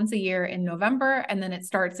it once a year in November, and then it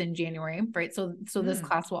starts in January, right? So this Mm.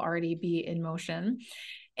 class will already be in motion.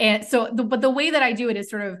 And so, but the way that I do it is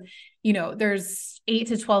sort of, there's 8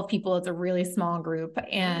 to 12 people. It's a really small group. Ooh.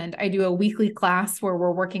 And I do a weekly class where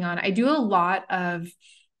we're working on, I do a lot of,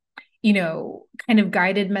 kind of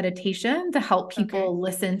guided meditation to help Okay. people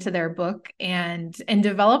listen to their book and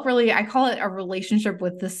develop, really, I call it a relationship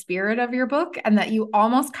with the spirit of your book, and that you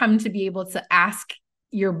almost come to be able to ask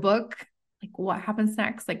your book, like, what happens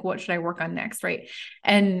next, like what should I work on next, right?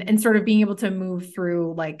 And sort of being able to move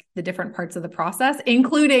through like the different parts of the process,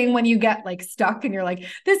 including when you get like stuck and you're like,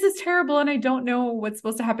 this is terrible and I don't know what's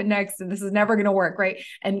supposed to happen next and this is never going to work, right?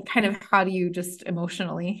 And kind of how do you just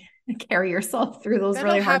emotionally carry yourself through those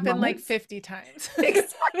That'll really hard happen like moments. 50 times.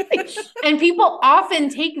 Exactly. And people often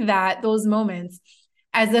take those moments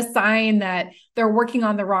as a sign that they're working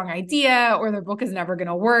on the wrong idea or their book is never going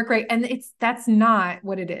to work, right? And that's not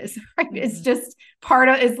what it is, right? It's Mhm. just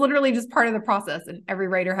it's literally just part of the process, and every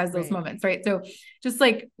writer has those Right. moments, right? So just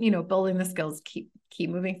like, building the skills, keep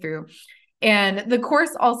moving through. And the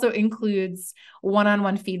course also includes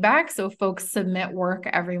one-on-one feedback. So folks submit work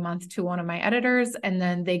every month to one of my editors, and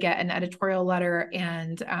then they get an editorial letter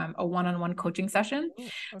and a one-on-one coaching session. Ooh,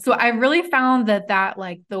 So okay. I really found that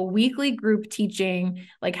like the weekly group teaching,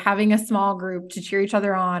 like having a small group to cheer each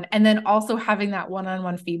other on, and then also having that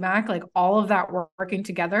one-on-one feedback, like all of that working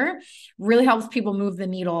together really helps people move the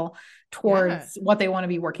needle Yeah. towards what they want to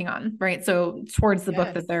be working on, right? So towards the book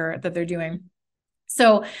Yes. that they're doing.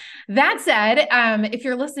 So that said, if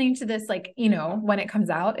you're listening to this, like, when it comes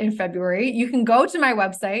out in February, you can go to my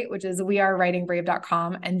website, which is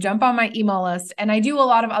wearewritingbrave.com, and jump on my email list. And I do a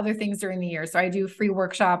lot of other things during the year. So I do free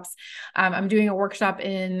workshops. I'm doing a workshop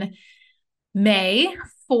in May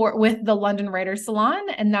with the London Writers Salon,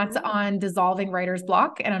 and that's Ooh. on dissolving writer's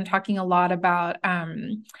block. And I'm talking a lot about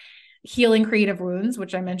healing creative wounds,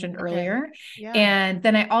 which I mentioned Okay. earlier. Yeah. And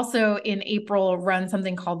then I also in April run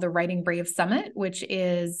something called the Writing Brave Summit, which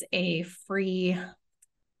is a free,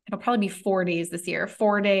 it'll probably be 4 days this year,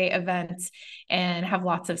 4-day event, and have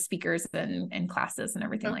lots of speakers and classes and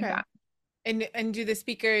everything like Okay. that. And do the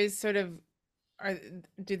speakers sort of are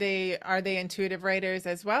are they intuitive writers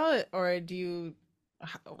as well, or do you I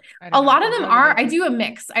A don't know, lot of them how do they are. I teach? do a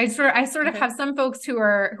mix. I sort of Okay. have some folks who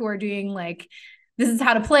are doing like, this is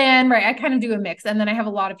how to plan, right? I kind of do a mix. And then I have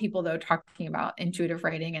a lot of people though talking about intuitive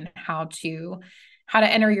writing and how to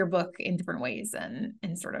enter your book in different ways and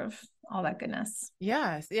sort of all that goodness.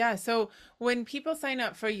 Yes. Yeah. So when people sign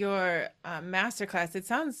up for your masterclass, it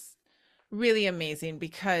sounds really amazing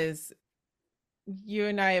because you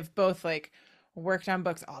and I have both like worked on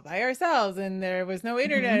books all by ourselves, and there was no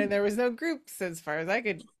internet and Mm-hmm. there was no groups as far as I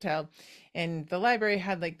could tell. And the library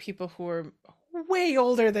had like people who were way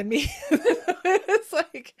older than me. It's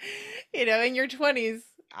like, in your 20s,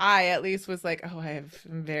 I at least was like, oh, I'm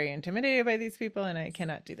very intimidated by these people and I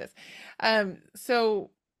cannot do this.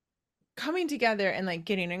 So coming together and like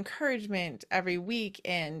getting encouragement every week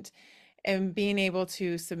and and being able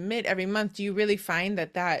to submit every month, do you really find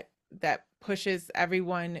that that pushes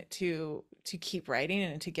everyone to keep writing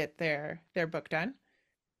and to get their book done?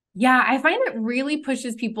 Yeah, I find it really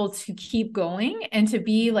pushes people to keep going and to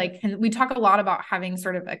be like, we talk a lot about having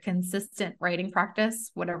sort of a consistent writing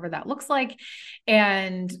practice, whatever that looks like.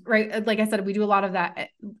 And right, like I said, we do a lot of that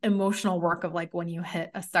emotional work of like when you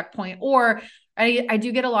hit a stuck point, or I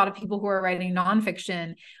do get a lot of people who are writing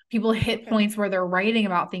nonfiction. People hit Okay. points where they're writing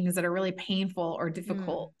about things that are really painful or Mm,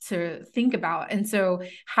 difficult to think about. And so,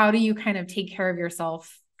 how do you kind of take care of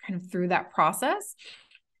yourself kind of through that process?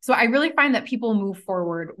 So I really find that people move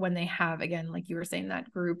forward when they have, again, like you were saying,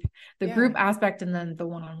 that group, the yeah. group aspect and then the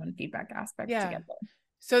one-on-one feedback aspect Yeah. together.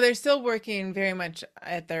 So they're still working very much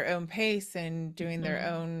at their own pace and doing their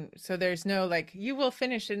Mhm. own. So there's no like, you will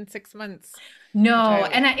finish in 6 months, which I No,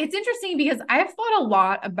 always, and it's interesting because I've thought a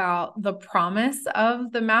lot about the promise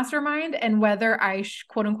of the mastermind and whether I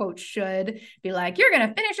quote unquote should be like, you're going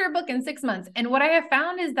to finish your book in 6 months. And what I have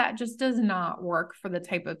found is that just does not work for the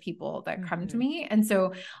type of people that come to hmm, me. And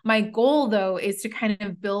so my goal though is to kind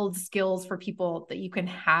of build skills for people that you can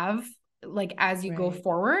have like as you go right.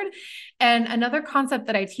 forward. And another concept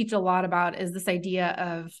that I teach a lot about is this idea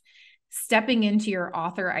of stepping into your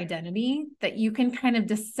author identity, that you can kind of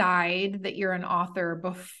decide that you're an author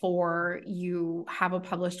before you have a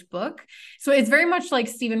published book. So it's very much like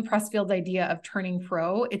Stephen Pressfield's idea of turning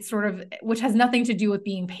pro. It's sort of, which has nothing to do with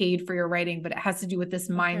being paid for your writing, but it has to do with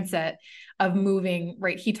this Okay. mindset of moving,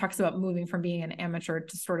 right? He talks about moving from being an amateur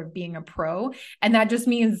to sort of being a pro. And that just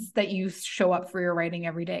means that you show up for your writing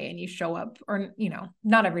every day and you show up, or,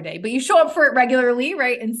 not every day, but you show up for it regularly,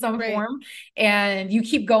 right? In some Right. form, and you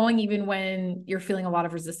keep going even when you're feeling a lot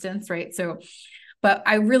of resistance, right? So, but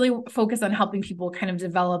I really focus on helping people kind of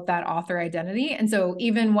develop that author identity. And so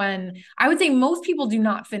even when I would say most people do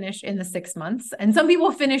not finish in the 6 months, and some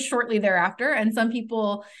people finish shortly thereafter, and some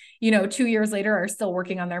people, 2 years later are still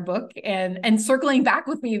working on their book and circling back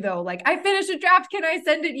with me though, like I finished a draft. Can I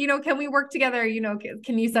send it? Can we work together?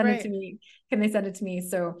 Can you send it to Right. me? Can they send it to me?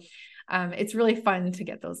 So it's really fun to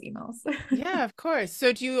get those emails. Yeah, of course.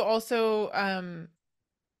 So do you also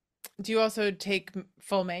take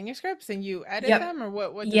full manuscripts and you edit Yep. them, or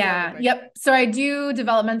what does that look Yeah. like? Yep. So I do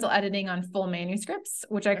developmental editing on full manuscripts,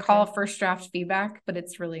 which I call Okay. first draft feedback, but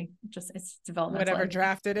it's really just it's developmental Whatever editing.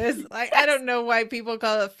 draft it is. Like I Yes. don't know why people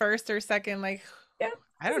call it first or second. Like Yeah.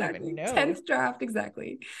 I don't even Exactly. know. 10th draft.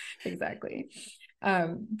 Exactly. Exactly.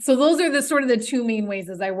 So those are the sort of the two main ways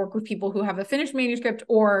as I work with people who have a finished manuscript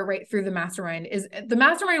or right through the mastermind. Is the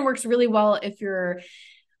mastermind works really well if you're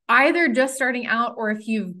either just starting out or if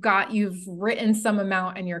you've written some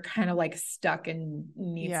amount and you're kind of like stuck and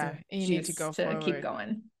need Yeah, some and you need to juice go to keep forward.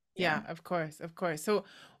 going. Yeah. Yeah, of course, of course. So,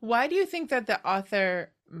 why do you think that the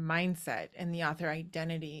author mindset and the author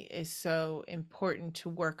identity is so important to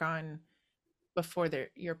work on before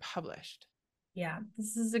you're published? Yeah,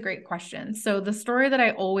 this is a great question. So the story that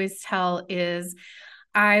I always tell is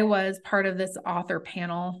I was part of this author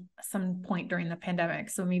panel some point during the pandemic.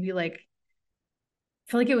 So maybe like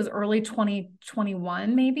I feel like it was early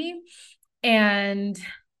 2021 maybe. And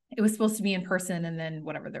it was supposed to be in person and then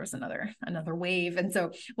whatever there was another wave. And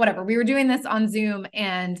so whatever, we were doing this on Zoom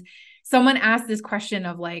and someone asked this question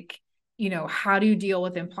of like, how do you deal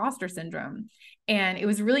with imposter syndrome? And it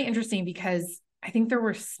was really interesting because I think there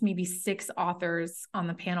were maybe 6 authors on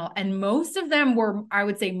the panel, and most of them were, I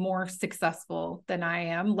would say, more successful than I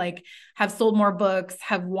am, like have sold more books,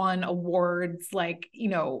 have won awards, like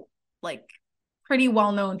pretty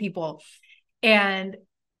well-known people. And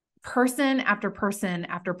person after person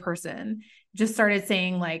after person just started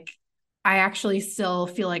saying like, I actually still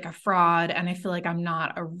feel like a fraud and I feel like I'm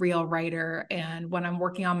not a real writer, and when I'm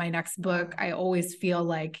working on my next book Wow. I always feel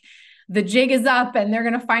like the jig is up and they're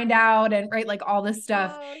going to find out, and right, like all this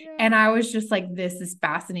stuff. Oh, yeah. And I was just like, this is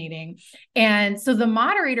fascinating. And so the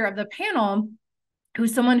moderator of the panel,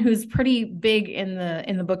 who's someone who's pretty big in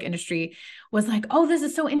the book industry, was like, oh, this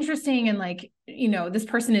is so interesting, and like, this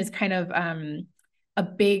person is kind of a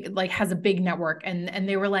big, like, has a big network, and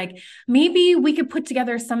they were like, maybe we could put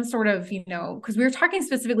together some sort of, because we were talking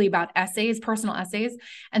specifically about essays, personal essays.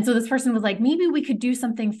 And so this person was like, maybe we could do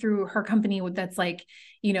something through her company that's like,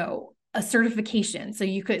 a certification, so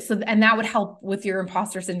you could, and that would help with your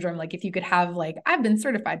imposter syndrome, like if you could have like, I've been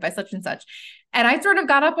certified by such and such. And I sort of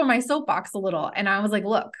got up on my soapbox a little and I was like,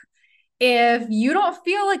 look, if you don't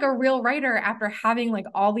feel like a real writer after having like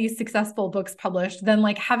all these successful books published, then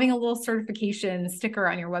like having a little certification sticker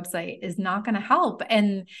on your website is not going to help.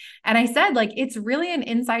 And I said, like, it's really an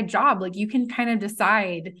inside job. Like you can kind of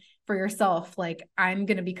decide for yourself, like, I'm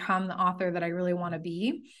going to become the author that I really want to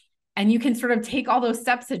be. And you can sort of take all those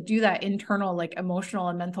steps to do that internal, like emotional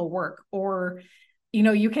and mental work, or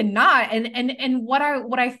you cannot. And what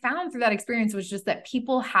I found through that experience was just that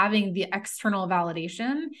people having the external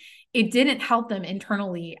validation, it didn't help them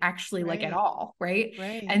internally actually, like, at Right. all, right?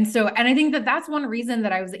 Right. And I think that that's one reason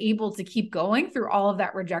that I was able to keep going through all of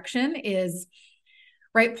that rejection is,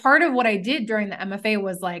 right, part of what I did during the MFA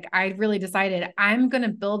was, like, I really decided I'm going to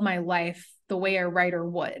build my life the way a writer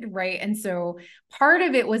would, right? And so part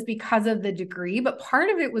of it was because of the degree, but part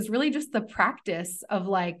of it was really just the practice of,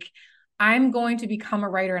 like, I'm going to become a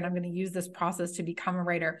writer and I'm going to use this process to become a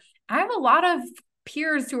writer. I have a lot of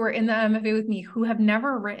peers who are in the MFA with me who have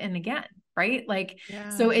never written again, right? Like,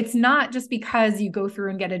 so Yeah. it's not just because you go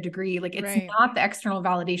through and get a degree, like, it's Right. not the external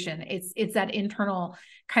validation. It's that internal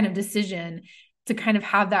kind of decision to kind of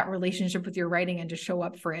have that relationship with your writing and to show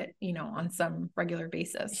up for it, on some regular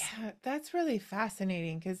basis. Yeah, that's really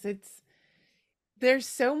fascinating because there's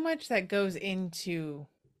so much that goes into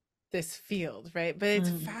this field, right? But it's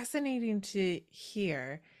Mm, fascinating to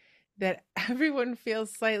hear that everyone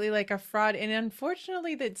feels slightly like a fraud. And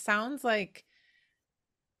unfortunately, that sounds like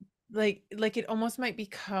it almost might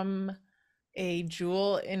become a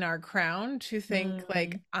jewel in our crown to think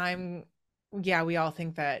like mm, yeah, we all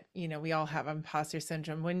think that, we all have imposter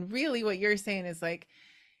syndrome when really what you're saying is like,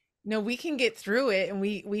 no, we can get through it and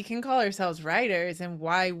we can call ourselves writers, and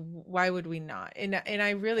why would we not? And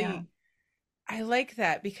I yeah. really I like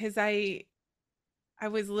that because I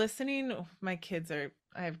was listening. My kids are,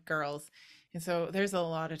 I have girls, and so there's a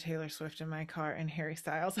lot of Taylor Swift in my car and Harry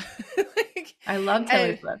Styles. Like, I love Taylor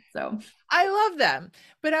and Swift. So, I love them.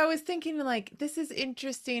 But I was thinking, like, this is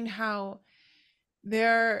interesting how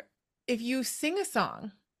there, if you sing a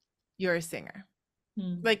song, you're a singer.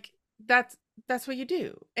 mm, Like, that's what you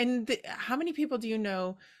do. And how many people do you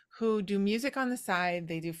know who do music on the side?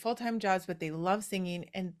 They do full-time jobs, but they love singing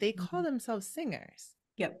and they call mm, themselves singers.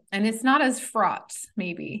 yep. And it's not as fraught,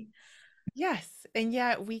 maybe. Yes. And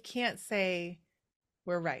yet we can't say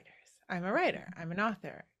we're writers. I'm a writer. I'm an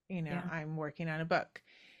author. Yeah. I'm working on a book.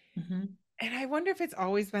 Hmm. And I wonder if it's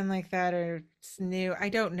always been like that or it's new. I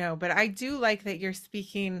don't know. But I do like that you're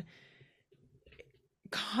speaking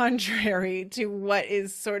contrary to what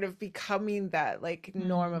is sort of becoming that like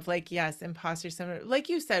norm Mm, of like, yes, imposter syndrome. Like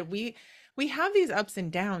you said, we have these ups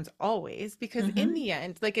and downs always because in hmm. the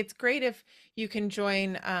end, like it's great if you can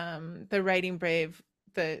join the Writing Brave,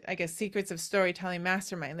 the I guess Secrets of Storytelling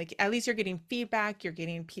Mastermind. Like at least you're getting feedback, you're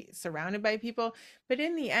getting surrounded by people, but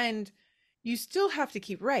in the end you still have to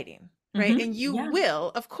keep writing, right? Hmm. And you Yeah.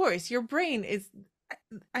 will, of course, your brain is,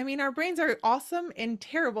 I mean, our brains are awesome and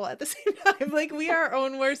terrible at the same time. Like we are our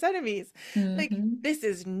own worst enemies. Like Hmm. this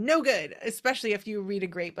is no good, especially if you read a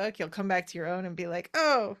great book, you'll come back to your own and be like,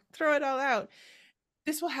 "Oh, throw it all out."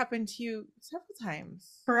 This will happen to you several times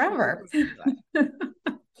through the Forever. course of your life.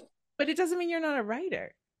 But it doesn't mean you're not a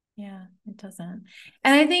writer. Yeah, it doesn't.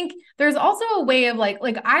 And I think there's also a way of, like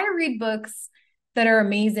I read books that are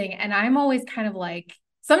amazing and I'm always kind of like,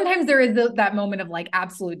 sometimes there is that moment of, like,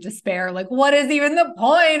 absolute despair, like, what is even the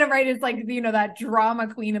point of, right? It's like, that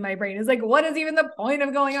drama queen in my brain is like, what is even the point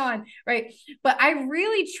of going on, right? But I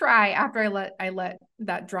really try, after I let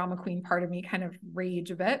that drama queen part of me kind of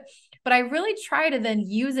rage a bit, but I really try to then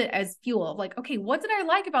use it as fuel of, like, okay, what did I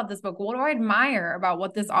like about this book? What do I admire about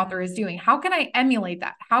what this author is Mm, doing? How can I emulate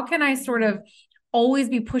that? How can I sort mm, of always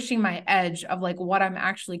be pushing my edge of, like, what I'm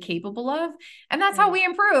actually capable of? And that's how right. we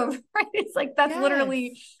improve, right? It's like, that's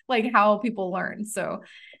literally Yes. like how people learn. So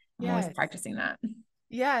I'm always Yes. practicing that.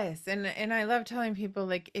 Yes. And I love telling people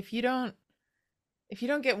like if you don't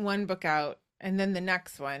get one book out and then the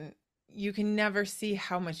next one, you can never see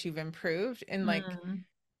how much you've improved. And like Mm,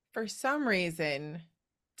 for some reason,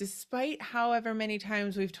 despite however many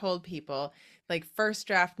times we've told people, like first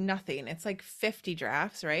draft, nothing, it's like 50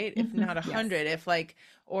 drafts, right? If not yes. 100, if like,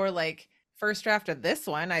 or like first draft of this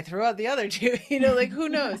one, I threw out the other two, like who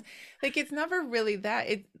knows? Like it's never really that.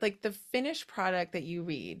 It like the finished product that you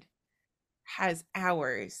read has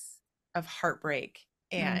hours of heartbreak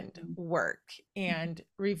and Mm, work and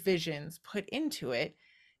revisions put into it.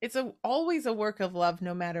 It's always a work of love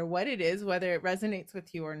no matter what it is, whether it resonates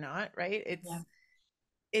with you or not, right? yeah.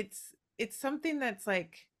 It's something that's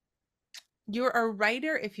like you're a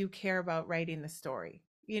writer if you care about writing the story.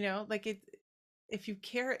 Like it if you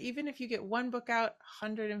care, even if you get one book out,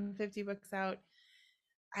 150 books out,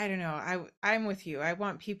 I don't know. I'm with you. I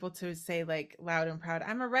want people to say like loud and proud,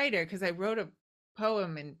 I'm a writer because I wrote a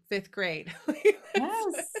poem in fifth grade. Like,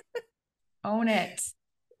 Yes. Own it.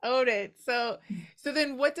 own it. So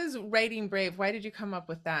then what does Writing Brave, why did you come up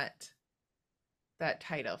with that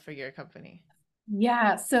title for your company?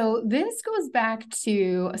 Yeah, so this goes back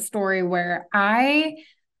to a story where I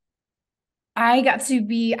got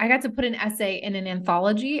to put an essay in an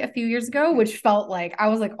anthology a few years ago, Okay. which felt like I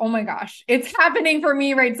was like, oh my gosh, it's happening for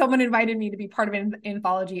me, right? Someone invited me to be part of an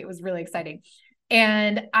anthology. It was really exciting.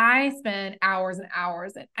 And I spent hours and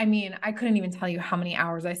hours. And I mean, I couldn't even tell you how many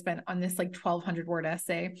hours I spent on this like 1,200 word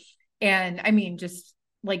essay. And I mean, just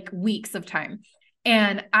like weeks of time.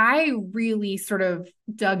 And I really sort of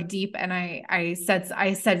dug deep and I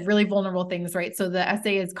said really vulnerable things, right? So the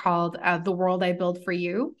essay is called The World I Build for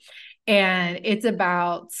You, and it's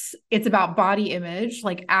about body image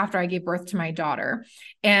like after I gave birth to my daughter.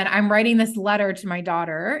 And I'm writing this letter to my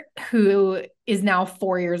daughter who is now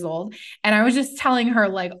 4 years old, and I was just telling her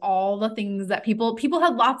like all the things that people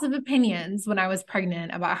had lots of opinions when I was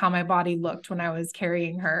pregnant about how my body looked when I was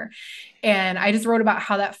carrying her. And I just wrote about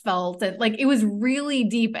how that felt, and like it was really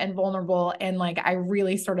deep and vulnerable, and like I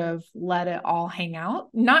really sort of let it all hang out,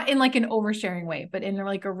 not in like an oversharing way, but in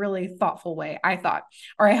like a really thoughtful way, I thought,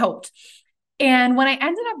 or I hoped. And when I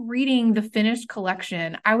ended up reading the finished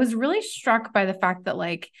collection, I was really struck by the fact that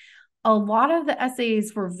like a lot of the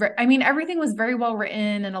essays were I mean, everything was very well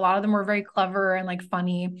written and a lot of them were very clever and like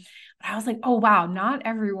funny. But I was like, oh wow, not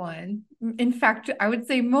everyone. In fact, I would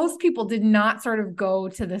say most people did not sort of go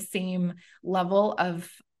to the same level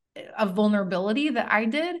of vulnerability that I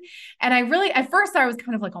did. And I really at first I was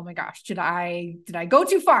kind of like, oh my gosh, did I go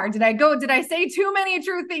too far? Did I say too many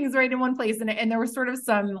true things right in one place? And there was sort of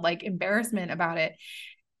some like embarrassment about it.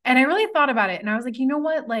 And I really thought about it and I was like, you know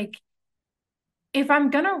what? Like if I'm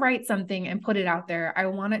going to write something and put it out there, I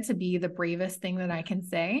want it to be the bravest thing that I can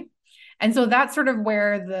say. And so that's sort of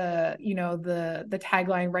where the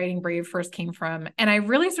tagline writing brave first came from. And I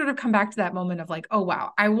really sort of come back to that moment of like, oh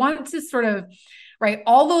wow, I want to sort of write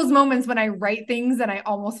all those moments when I write things and I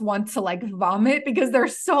almost want to like vomit because they're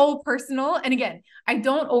so personal. And again, I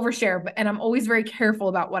don't overshare, and I'm always very careful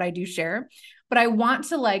about what I do share, but I want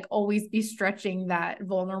to like always be stretching that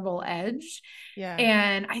vulnerable edge. Yeah.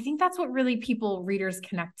 And I think that's what really readers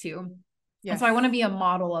connect to. And so Yes. I want to be a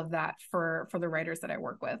model of that for the writers that I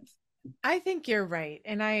work with. I think you're right.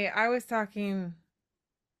 And I was talking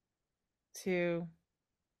to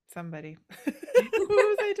somebody. Who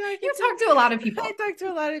was I talking You to? talk to a lot of I people. talked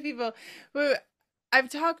to a lot of people, but I've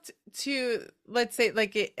talked to, let's say,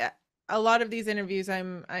 like a lot of these interviews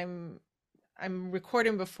I'm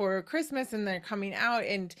recording before Christmas and they're coming out.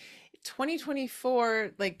 And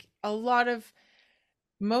 2024, like a lot of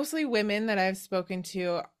mostly women that I've spoken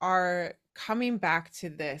to are coming back to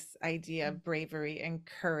this idea of bravery and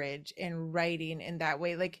courage and writing in that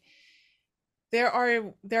way. Like there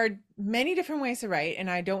are many different ways to write, and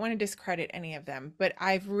I don't want to discredit any of them, but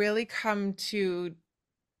I've really come to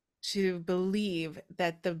believe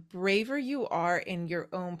that the braver you are in your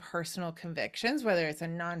own personal convictions, whether it's a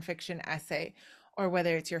nonfiction essay or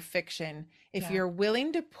whether it's your fiction, if Yeah. you're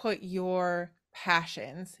willing to put your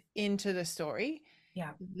passions into the story,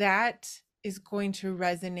 Yeah. that is going to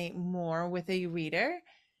resonate more with a reader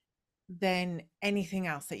than anything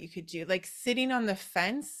else that you could do. Like sitting on the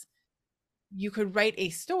fence, you could write a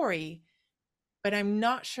story, but I'm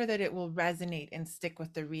not sure that it will resonate and stick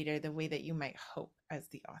with the reader the way that you might hope as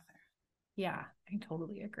the author. Yeah. I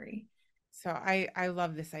totally agree. So I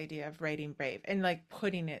love this idea of writing brave and like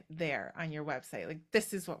putting it there on your website. Like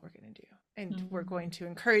this is what we're going to do. And we're Mhm. going to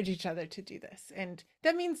encourage each other to do this. And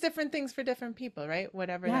that means different things for different people, right?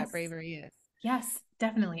 Whatever that Yes. bravery is. Yes,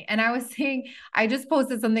 definitely. And I was saying, I just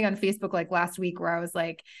posted something on Facebook like last week where I was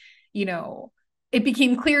like, you know, it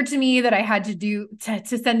became clear to me that I had to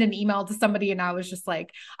send an email to somebody. And I was just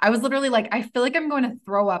like, I was literally like, I feel like I'm going to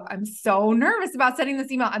throw up. I'm so nervous about sending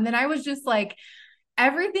this email. And then I was just like,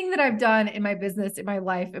 everything that I've done in my business, in my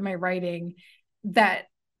life, in my writing that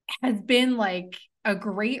has been like a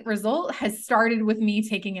great result has started with me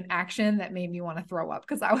taking an action that made me want to throw up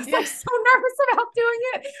because I was Yeah. like so nervous about doing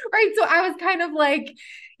it. Right. So I was kind of like,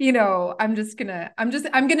 I'm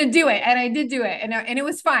gonna do it. And I did do it. And it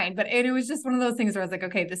was fine. But it was just one of those things where I was like,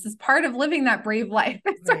 okay, this is part of living that brave life.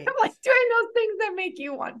 It's sort of Right. like doing those things that make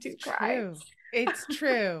you want It's to cry true. It's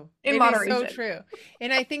true. in It is so moderation. true.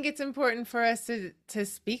 And I think it's important for us to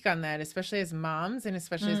speak on that, especially as moms and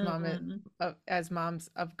especially Mm-hmm. as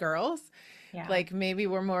moms of girls. Yeah. Like maybe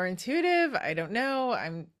we're more intuitive. I don't know.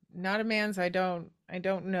 I'm not a man, so I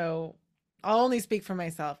don't know. I'll only speak for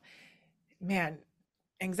myself. Man,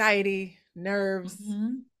 anxiety, nerves,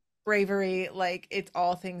 Mm-hmm. bravery, like it's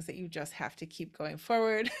all things that you just have to keep going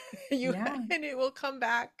forward. You Yeah. and it will come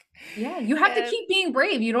back. Yeah, you have to And keep being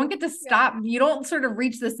brave. You don't get to yeah, stop. You don't sort of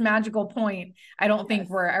reach this magical point, I don't think, yes.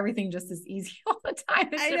 where everything just is easy all the time.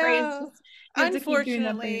 It's I right. It's know. just you have to keep doing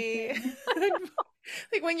that brave Unfortunately. thing.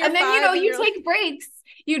 Like when you're And then, 5 and you you're like, take breaks.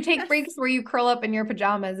 You take yes, breaks where you curl up in your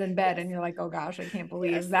pajamas in bed yes. and you're like, oh gosh, I can't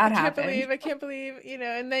believe Yes, that happened. I can't believe,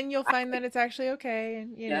 and then you'll find that it's actually okay.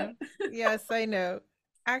 And, Yep. yes, I know.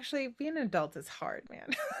 Actually, being an adult is hard,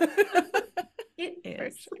 man. It For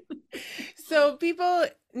is. sure. So people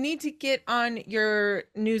need to get on your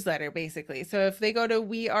newsletter, basically. So if they go to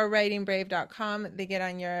wearewritingbrave.com, they get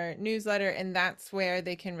on your newsletter, and that's where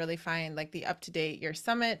they can really find like the up to date, your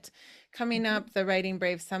summit coming up, the Writing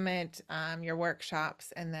Brave Summit, your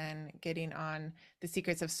workshops, and then getting on the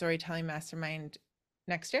Secrets of Storytelling Mastermind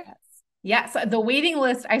next year. Yes. Yeah. So the waiting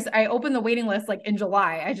list, I opened the waiting list like in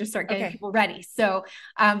July. I just start getting Okay. people ready. So,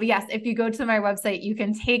 but yes, if you go to my website, you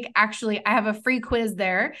can take actually, I have a free quiz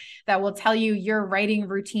there that will tell you your writing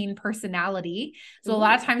routine personality. So, a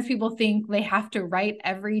lot of Ooh, times people think they have to write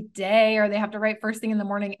every day or they have to write first thing in the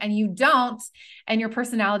morning, and you don't. And your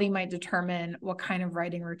personality might determine what kind of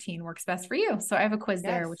writing routine works best for you. So, I have a quiz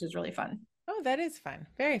there, yes. which is really fun. Oh, that is fun.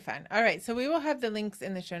 Very fun. All right. So we will have the links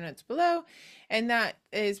in the show notes below. And that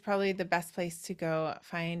is probably the best place to go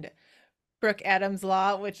find Brooke Adams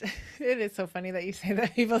Law, which it is so funny that you say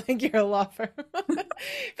that people think you're a law firm.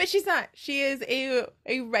 But she's not. She is a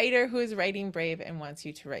writer who is writing brave and wants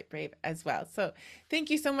you to write brave as well. So thank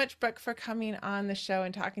you so much, Brooke, for coming on the show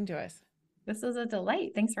and talking to us. This is a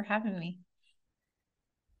delight. Thanks for having me.